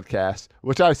Jones' podcast,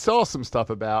 which I saw some stuff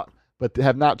about, but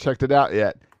have not checked it out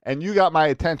yet. And you got my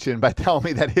attention by telling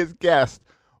me that his guest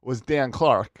was Dan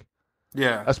Clark.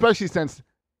 Yeah. Especially since,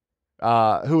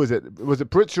 who was it? Was it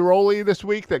Britt Giroli this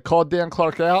week that called Dan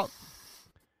Clark out?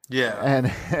 Yeah. And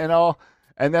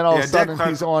And then all of a Dan sudden Clark,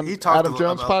 he's on he talked Adam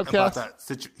Jones'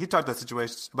 podcast. He talked about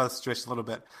the situation a little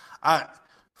bit.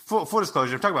 Full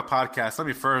disclosure, I'm talking about podcasts. Let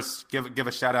me first give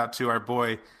a shout out to our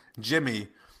boy Jimmy,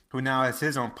 who now has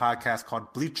his own podcast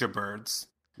called Bleacher Birds.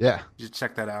 Yeah. You should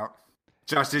check that out.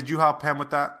 Josh, did you help him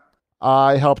with that?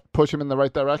 I helped push him in the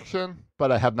right direction,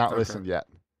 but I have not listened yet.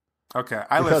 Okay,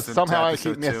 I because listened. Somehow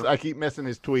to I keep missing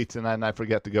his tweets, and then I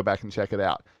forget to go back and check it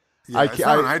out. Yeah, it's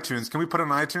not on iTunes. Can we put it on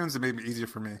iTunes? It may be easier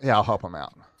for me. Yeah, I'll help him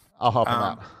out.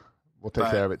 We'll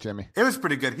take care of it, Jimmy. It was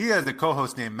pretty good. He has a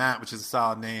co-host named Matt, which is a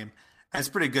solid name. And it's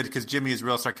pretty good because Jimmy is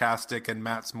real sarcastic, and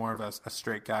Matt's more of a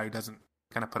straight guy who doesn't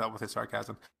kind of put up with his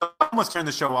sarcasm. I almost turned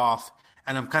the show off,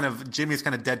 and Jimmy's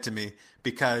kind of dead to me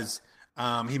because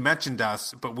he mentioned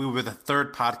us, but we were the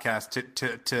third podcast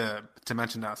to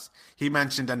mention us. He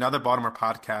mentioned another Baltimore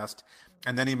podcast,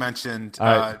 and then he mentioned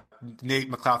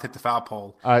Nate McLeod Hit the Foul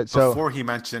Pole before he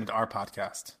mentioned our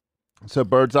podcast. So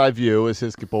Bird's Eye View is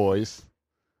his boys.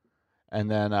 And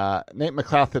then Nate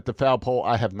McLeod Hit the Foul Pole,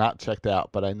 I have not checked out,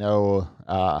 but I know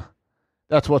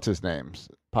that's what's his name's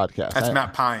podcast. That's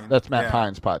Matt Pine. That's Matt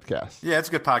Pine's podcast. Yeah, it's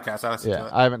a good podcast. I listened to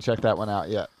it. I haven't checked that one out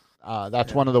yet.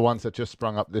 That's one of the ones that just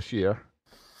sprung up this year.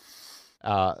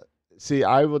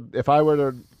 If I were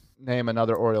to name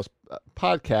another Orioles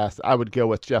podcast, I would go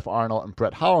with Jeff Arnold and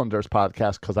Brett Hollander's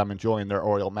podcast because I'm enjoying their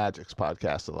Oriole Magics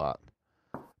podcast a lot.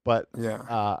 But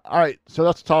all right, so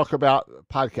let's talk about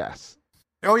podcasts.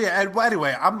 Oh yeah, and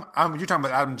anyway, you're talking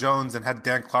about Adam Jones and had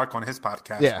Dan Clark on his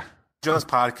podcast. Yeah, Joe's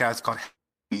podcast called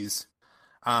Haze.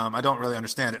 I don't really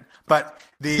understand it, but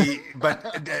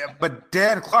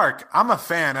Dan Clark, I'm a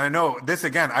fan, and I know this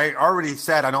again. I already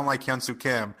said I don't like Hyun-Soo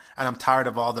Kim, and I'm tired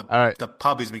of all the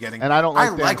pub he's been getting. And I don't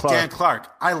like Dan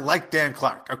Clark. I like Dan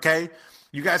Clark. Okay,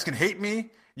 you guys can hate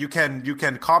me. You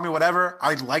can call me whatever.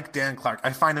 I like Dan Clark.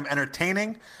 I find him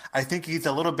entertaining. I think he's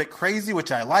a little bit crazy,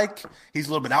 which I like. He's a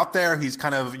little bit out there. He's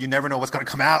kind of, you never know what's going to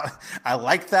come out. I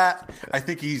like that. I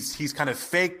think he's kind of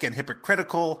fake and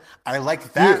hypocritical. I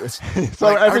like that. So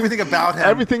everything about him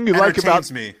everything you like about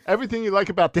me. Everything you like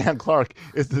about Dan Clark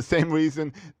is the same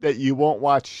reason that you won't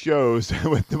watch shows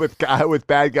with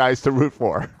bad guys to root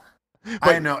for.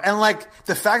 I know. And like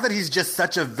the fact that he's just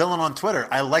such a villain on Twitter,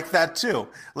 I like that too.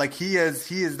 Like he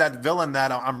is that villain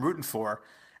that I'm rooting for.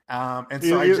 And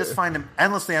so I just find him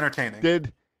endlessly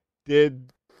entertaining.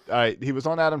 All right, he was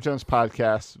on Adam Jones'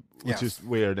 podcast, which is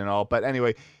weird and all. But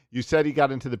anyway, you said he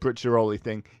got into the Britt Giroli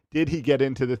thing. Did he get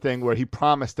into the thing where he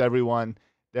promised everyone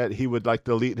that he would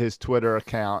delete his Twitter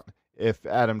account if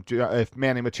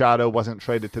Manny Machado wasn't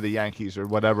traded to the Yankees or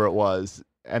whatever it was?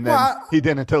 And then he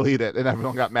didn't delete it, and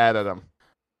everyone got mad at him.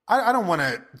 I don't want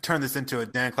to turn this into a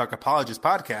Dan Clark apologist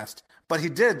podcast, but he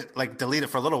did delete it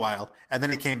for a little while, and then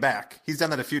he came back. He's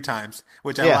done that a few times,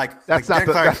 which I like. That's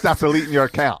not deleting your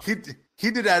account.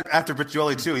 He did that after Britt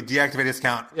Giroli too. He deactivated his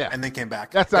account and then came back.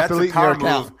 That's not deleting your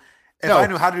account. Move. If I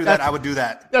knew how to do that, I would do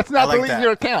that. That's not deleting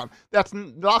your account. That's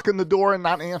knocking the door and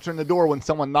not answering the door when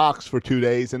someone knocks for 2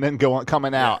 days and then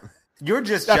coming out. You're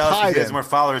just jealous because he has more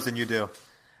followers than you do.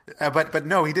 But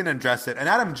no, he didn't address it. And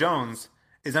Adam Jones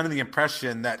is under the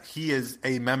impression that he is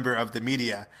a member of the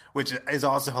media, which is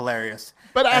also hilarious.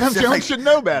 But Adam Jones should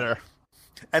know better.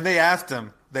 And they asked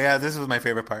him. This was my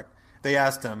favorite part. They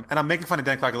asked him, and I'm making fun of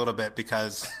Dan Clark a little bit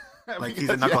because he's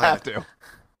a knucklehead. You have to.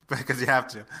 Because you have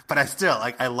to. But I still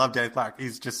I love Dan Clark.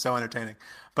 He's just so entertaining.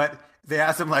 But they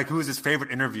asked him who's his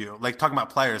favorite interview? Talking about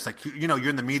players. You're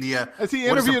in the media. Has he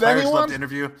interviewed anyone? Love to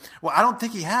interview? Well, I don't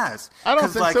think he has. I don't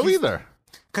think so either.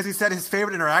 Because he said his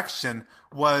favorite interaction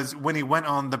was when he went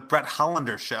on the Brett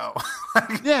Hollander show.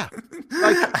 Yeah.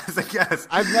 I was like, yes.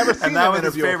 I've never seen him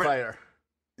interview a player.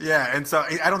 Yeah, and so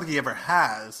I don't think he ever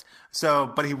has.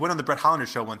 But he went on the Brett Hollander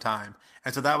show one time.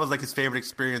 And so that was his favorite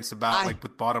experience about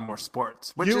with Baltimore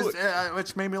sports,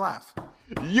 which made me laugh.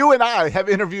 You and I have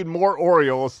interviewed more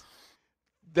Orioles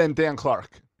than Dan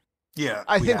Clark. Yeah.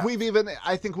 I think we've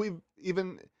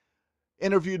even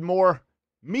interviewed more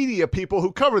media people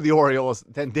who cover the Orioles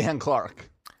than Dan Clark.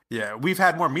 Yeah, we've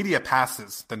had more media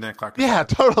passes than Dan Clark. Yeah,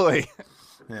 totally.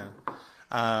 Yeah,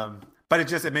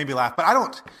 but it made me laugh. But I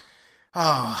don't.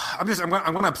 Oh, I'm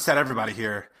going to upset everybody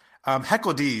here.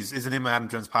 Heckle D's is the name of Adam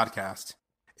Jones' podcast.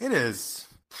 It is.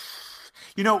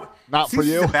 Not for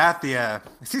you. CC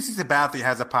Sabathia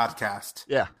has a podcast.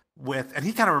 Yeah. And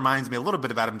he kind of reminds me a little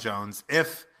bit of Adam Jones.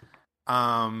 If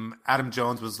Adam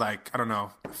Jones was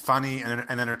funny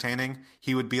and entertaining,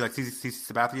 he would be like CC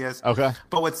Sabathia is. Okay.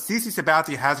 But what CC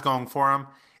Sabathia has going for him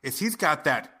is he's got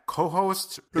that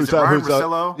co-host. Who's Ryan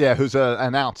Russillo? Who's an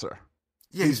announcer.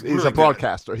 Yeah, he's really a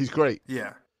broadcaster. He's great.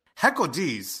 Yeah. Heckle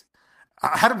D's.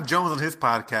 Adam Jones on his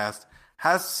podcast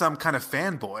has some kind of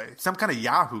fanboy, some kind of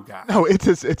Yahoo guy. No, it's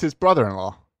his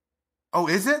brother-in-law. Oh,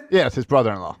 is it? Yeah, it's his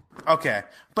brother-in-law. Okay,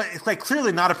 but it's like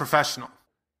clearly not a professional.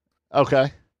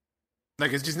 Okay.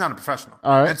 Like it's just not a professional.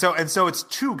 All right. And so it's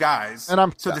two guys.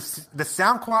 And so the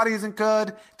sound quality isn't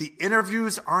good. The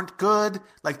interviews aren't good.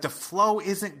 Like the flow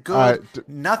isn't good. All right.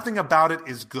 Nothing about it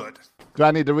is good. Do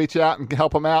I need to reach out and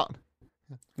help him out?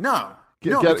 No.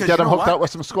 Get because him you know hooked what? up with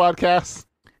some Squadcasts?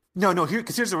 No,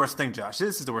 because here's the worst thing, Josh.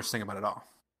 This is the worst thing about it all.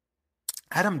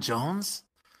 Adam Jones.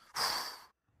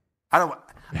 I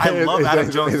love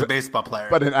Adam Jones as a baseball player.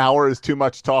 But an hour is too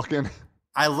much talking.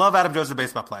 I love Adam Jones as a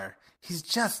baseball player. He's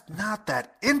just not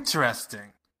that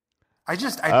interesting. I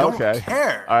don't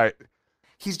care. All right.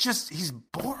 He's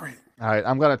boring. All right.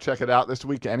 I'm going to check it out this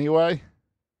week anyway.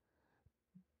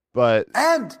 But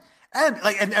And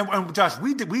Josh,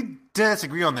 we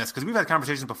disagree on this because we've had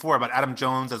conversations before about Adam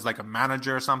Jones as like a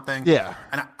manager or something. Yeah.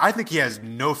 And I think he has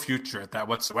no future at that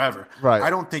whatsoever. Right. I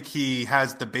don't think he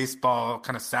has the baseball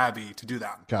kind of savvy to do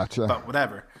that. Gotcha. But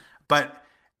whatever. But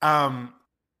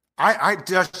I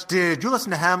just did you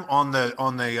listen to him on the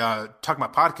talking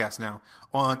about podcast now?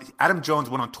 On Adam Jones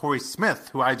went on Torrey Smith,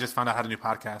 who I just found out had a new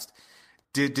podcast.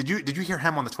 Did you hear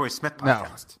him on the Torrey Smith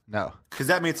podcast? No. Because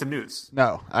that made some news.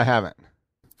 No, I haven't.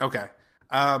 Okay.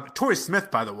 Torrey Smith,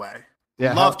 by the way.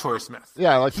 Yeah, Love Torrey Smith.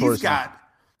 Yeah, I like Torrey Smith. He's got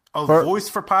a voice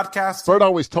for podcasts. Bert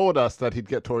always told us that he'd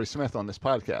get Torrey Smith on this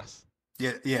podcast.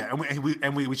 Yeah,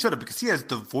 and we should have because he has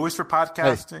the voice for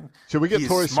podcasting. Hey, should we get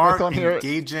Torrey smart, Smith on here?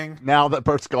 Engaging. Now that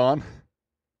Bert's gone.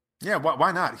 Yeah,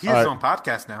 why not? He has his own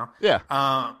podcast now. Yeah.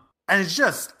 And it's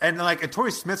just and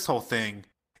Torrey Smith's whole thing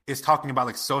is talking about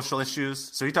like social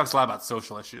issues. So he talks a lot about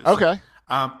social issues. Okay.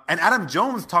 And Adam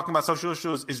Jones talking about social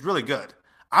issues is really good.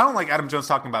 I don't like Adam Jones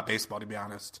talking about baseball, to be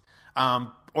honest,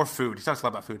 or food. He talks a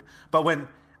lot about food. But when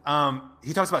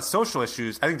he talks about social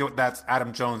issues, I think that's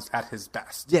Adam Jones at his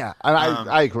best. Yeah, and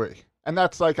I agree. And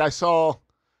that's like I saw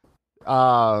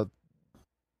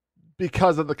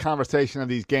because of the conversation of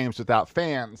these games without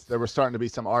fans, there were starting to be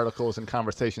some articles and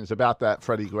conversations about that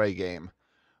Freddie Gray game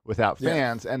without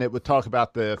fans, and it would talk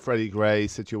about the Freddie Gray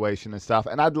situation and stuff.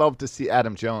 And I'd love to see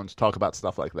Adam Jones talk about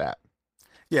stuff like that.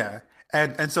 Yeah.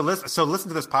 And so listen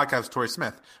to this podcast with Torrey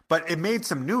Smith. But it made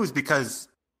some news because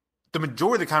the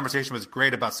majority of the conversation was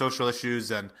great about social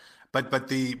issues but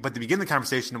the beginning of the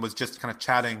conversation was just kind of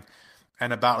chatting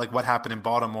and about like what happened in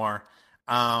Baltimore.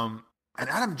 And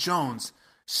Adam Jones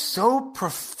so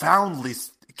profoundly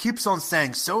keeps on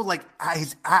saying, so like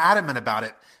he's adamant about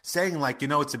it, saying like,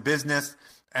 it's a business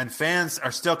and fans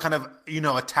are still kind of,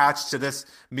 attached to this,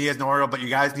 me as an Oriole, but you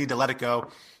guys need to let it go.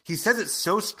 He says it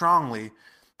so strongly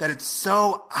that it's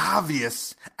so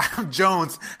obvious Adam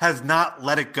Jones has not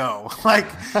let it go. Like,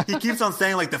 he keeps on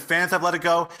saying, like, the fans have let it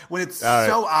go, when it's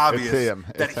so obvious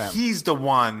that he's the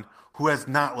one who has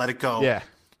not let it go. Yeah.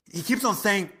 He keeps on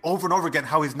saying over and over again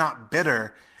how he's not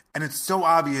bitter, and it's so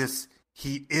obvious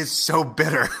he is so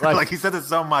bitter. Like he said it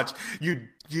so much.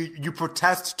 You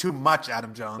protest too much,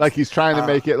 Adam Jones. Like he's trying to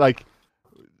make it like,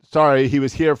 sorry, he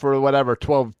was here for whatever,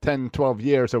 12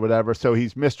 years or whatever, so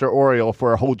he's Mr. Oriole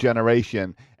for a whole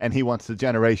generation, and he wants the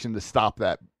generation to stop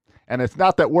that. And it's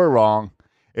not that we're wrong.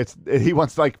 He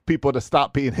wants like people to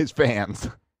stop being his fans.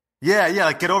 Yeah,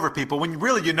 like get over people. When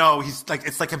really, he's like,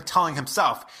 it's like him telling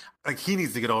himself, like he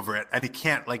needs to get over it, and he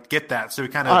can't like get that, so he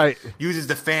kind of uses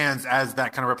the fans as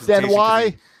that kind of representation. Then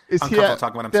why is he talking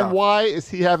about himself? Then why is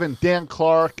he having Dan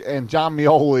Clark and John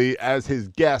Mioli as his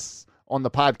guests on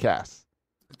the podcast?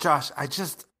 Josh,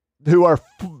 who are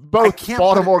both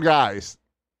Baltimore guys.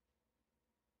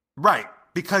 Right,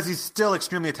 because he's still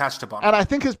extremely attached to Baltimore. And I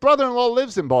think his brother-in-law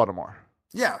lives in Baltimore.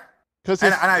 Yeah. Because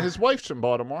his wife's from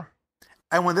Baltimore.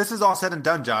 And when this is all said and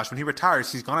done, Josh, when he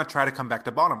retires, he's going to try to come back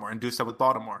to Baltimore and do stuff with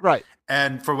Baltimore. Right.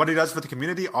 And for what he does for the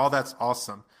community, all that's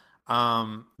awesome.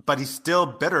 But he's still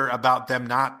bitter about them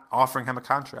not offering him a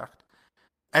contract.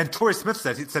 And Torrey Smith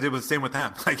said it was the same with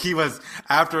him. Like he was,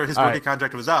 after his rookie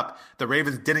contract was up, the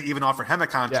Ravens didn't even offer him a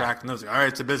contract. And they was like, all right,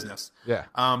 it's a business. Yeah.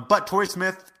 But Torrey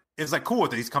Smith is like cool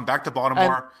with it. He's come back to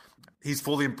Baltimore. He's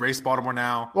fully embraced Baltimore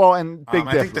now. Well, and big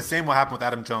difference. I think the same will happen with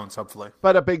Adam Jones, hopefully.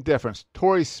 But a big difference.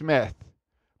 Torrey Smith,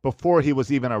 before he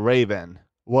was even a Raven,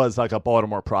 was like a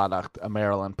Baltimore product, a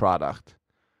Maryland product.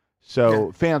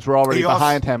 So fans were already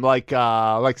behind him, like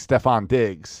Stephon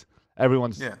Diggs.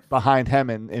 Everyone's behind him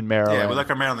in Maryland. Yeah, we like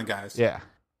our Maryland guys. Yeah.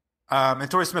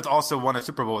 And Torrey Smith also won a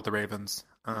Super Bowl with the Ravens.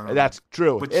 That's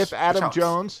true. If Adam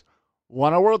Jones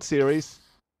won a World Series,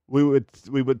 we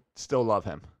would still love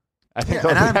him. I think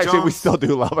we still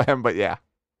do love him, but yeah.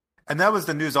 And that was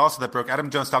the news also that broke. Adam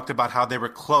Jones talked about how they were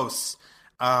close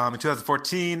in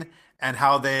 2014, and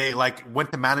how they like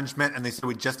went to management and they said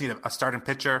we just need a starting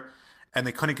pitcher, and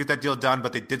they couldn't get that deal done,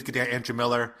 but they did get Andrew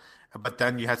Miller. But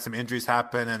then you had some injuries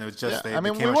happen, and it was just they came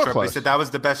up short. They said that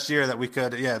was the best year that we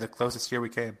could. Yeah, the closest year we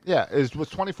came. Yeah, it was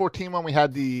 2014 when we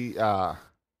had the.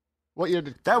 What year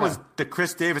did that was the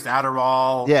Chris Davis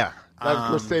Adderall? Yeah, that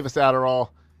Chris Davis Adderall.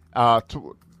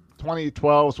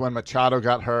 2012 is when Machado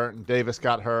got hurt and Davis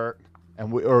got hurt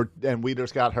and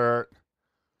Wieters got hurt.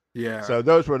 Yeah. So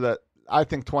those were I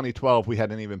think 2012 we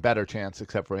had an even better chance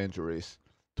except for injuries.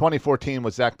 2014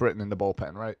 was Zach Britton in the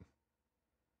bullpen, right?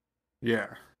 Yeah.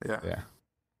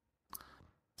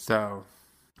 So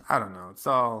I don't know. It's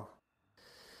all.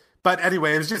 But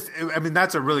anyway, it was just. I mean,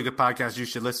 that's a really good podcast you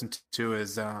should listen to.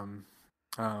 Is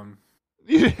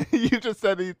You just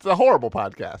said it's a horrible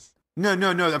podcast. No. I'm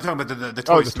talking about the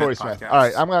Torrey Smith podcast. All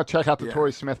right, I'm going to check out the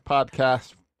Torrey Smith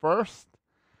podcast first,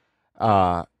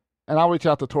 and I'll reach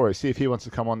out to Torrey, see if he wants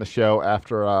to come on the show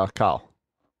after Kyle.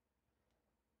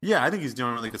 Yeah, I think he's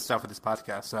doing really good stuff with this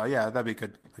podcast. So yeah, that'd be a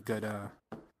good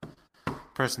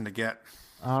person to get.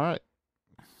 All right.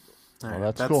 Well,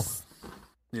 that's cool.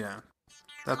 Yeah,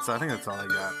 I think that's all I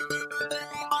got.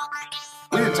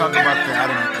 We didn't talk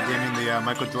about the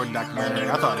Michael Jordan documentary.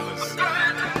 I thought it was.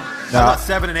 About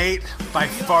 7 and 8, by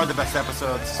far the best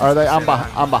episodes. Are they? I'm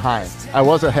behind. I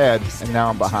was ahead, and now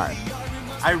I'm behind.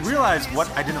 I realized what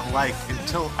I didn't like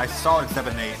until I saw in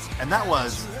 7 and 8, and that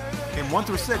was in 1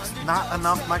 through 6, not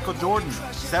enough Michael Jordan.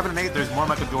 7 and 8, there's more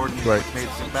Michael Jordan. Right. Which made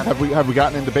it better. Have we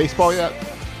gotten into baseball yet?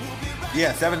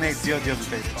 Yeah, 7 and 8 deals with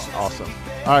baseball. Awesome.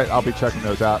 All right, I'll be checking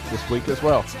those out this week as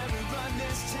well.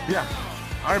 Yeah.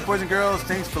 All right, boys and girls,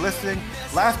 thanks for listening.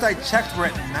 Last I checked, we're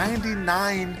at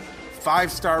 99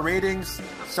 5-star ratings.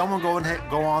 Someone go on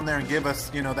there and give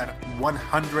us, that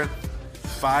 100th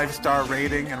 5-star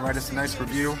rating and write us a nice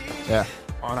review. Yeah.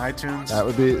 On iTunes. That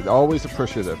would be always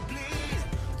appreciative.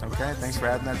 Okay, thanks for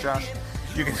adding that, Josh.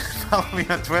 You can follow me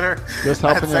on Twitter. Just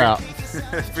helping you out.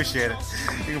 Appreciate it.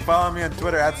 You can follow me on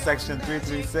Twitter at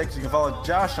Section336. You can follow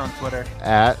Josh on Twitter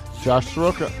at Josh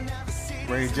Soroka,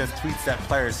 where he just tweets at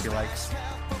players he likes.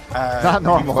 Not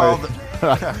normally.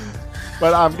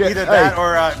 But I'm getting either that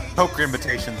or poker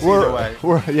invitations. Either way.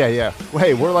 Yeah.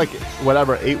 Hey, we're like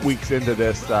 8 weeks into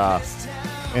this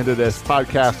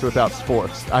podcast without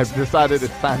sports. I've decided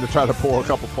it's time to try to pull a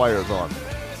couple players on.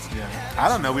 Yeah, I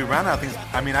don't know. We ran out of things.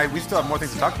 I mean, we still have more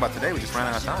things to talk about today. We just ran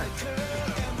out of time.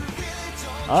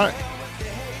 All right.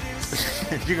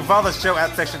 You can follow the show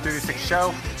at Section 36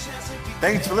 Show.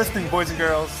 Thanks for listening, boys and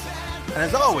girls. And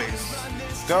as always,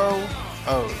 go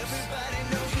O's.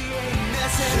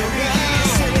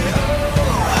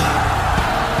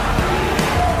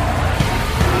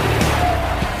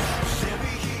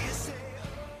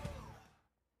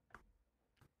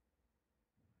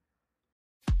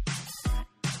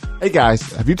 Hey guys,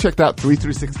 have you checked out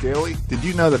 336 Daily? Did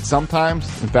you know that sometimes,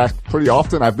 in fact pretty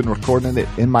often, I've been recording it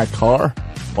in my car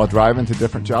while driving to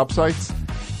different job sites?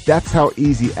 That's how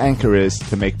easy Anchor is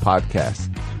to make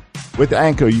podcasts. With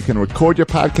Anchor, you can record your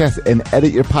podcast and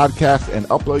edit your podcast and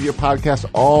upload your podcast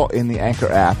all in the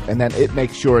Anchor app, and then it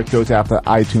makes sure it goes out to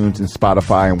iTunes and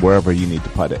Spotify and wherever you need to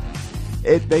put it.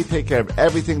 They take care of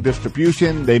everything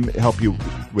distribution. They help you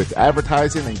with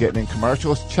advertising and getting in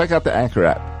commercials. Check out the Anchor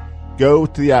app. Go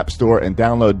to the App Store and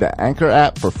download the Anchor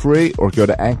app for free, or go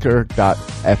to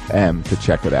anchor.fm to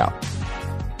check it out.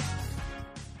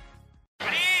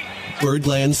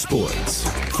 Birdland Sports.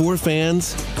 For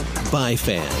fans, by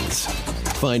fans.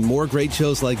 Find more great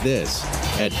shows like this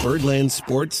at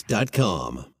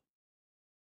birdlandsports.com.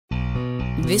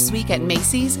 This week at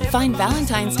Macy's, find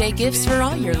Valentine's Day gifts for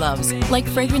all your loves, like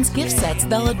fragrance gift sets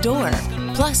they'll adore.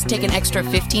 Plus, take an extra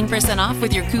 15% off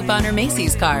with your coupon or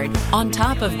Macy's card, on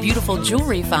top of beautiful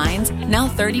jewelry finds, now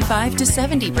 35 to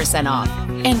 70% off,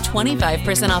 and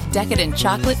 25% off decadent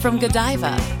chocolate from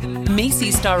Godiva.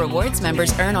 Macy's Star Rewards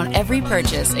members earn on every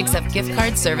purchase except gift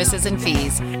card services and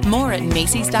fees. More at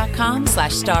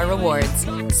Macys.com/Star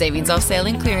Rewards. Savings off sale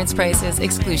and clearance prices.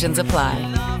 Exclusions apply.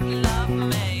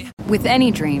 With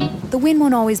any dream, the wind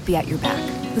won't always be at your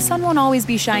back. The sun won't always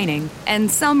be shining,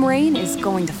 and some rain is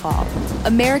going to fall.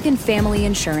 American Family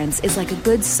Insurance is like a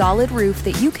good solid roof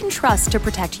that you can trust to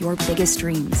protect your biggest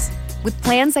dreams. With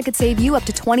plans that could save you up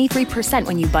to 23%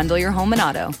 when you bundle your home and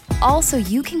auto. Also,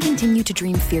 you can continue to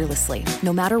dream fearlessly,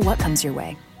 no matter what comes your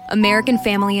way. American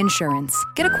Family Insurance.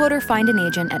 Get a quote or find an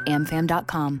agent at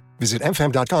amfam.com. Visit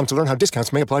amfam.com to learn how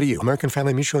discounts may apply to you. American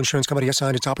Family Mutual Insurance Company, SI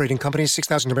and its operating companies,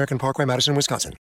 6000 American Parkway, Madison, Wisconsin.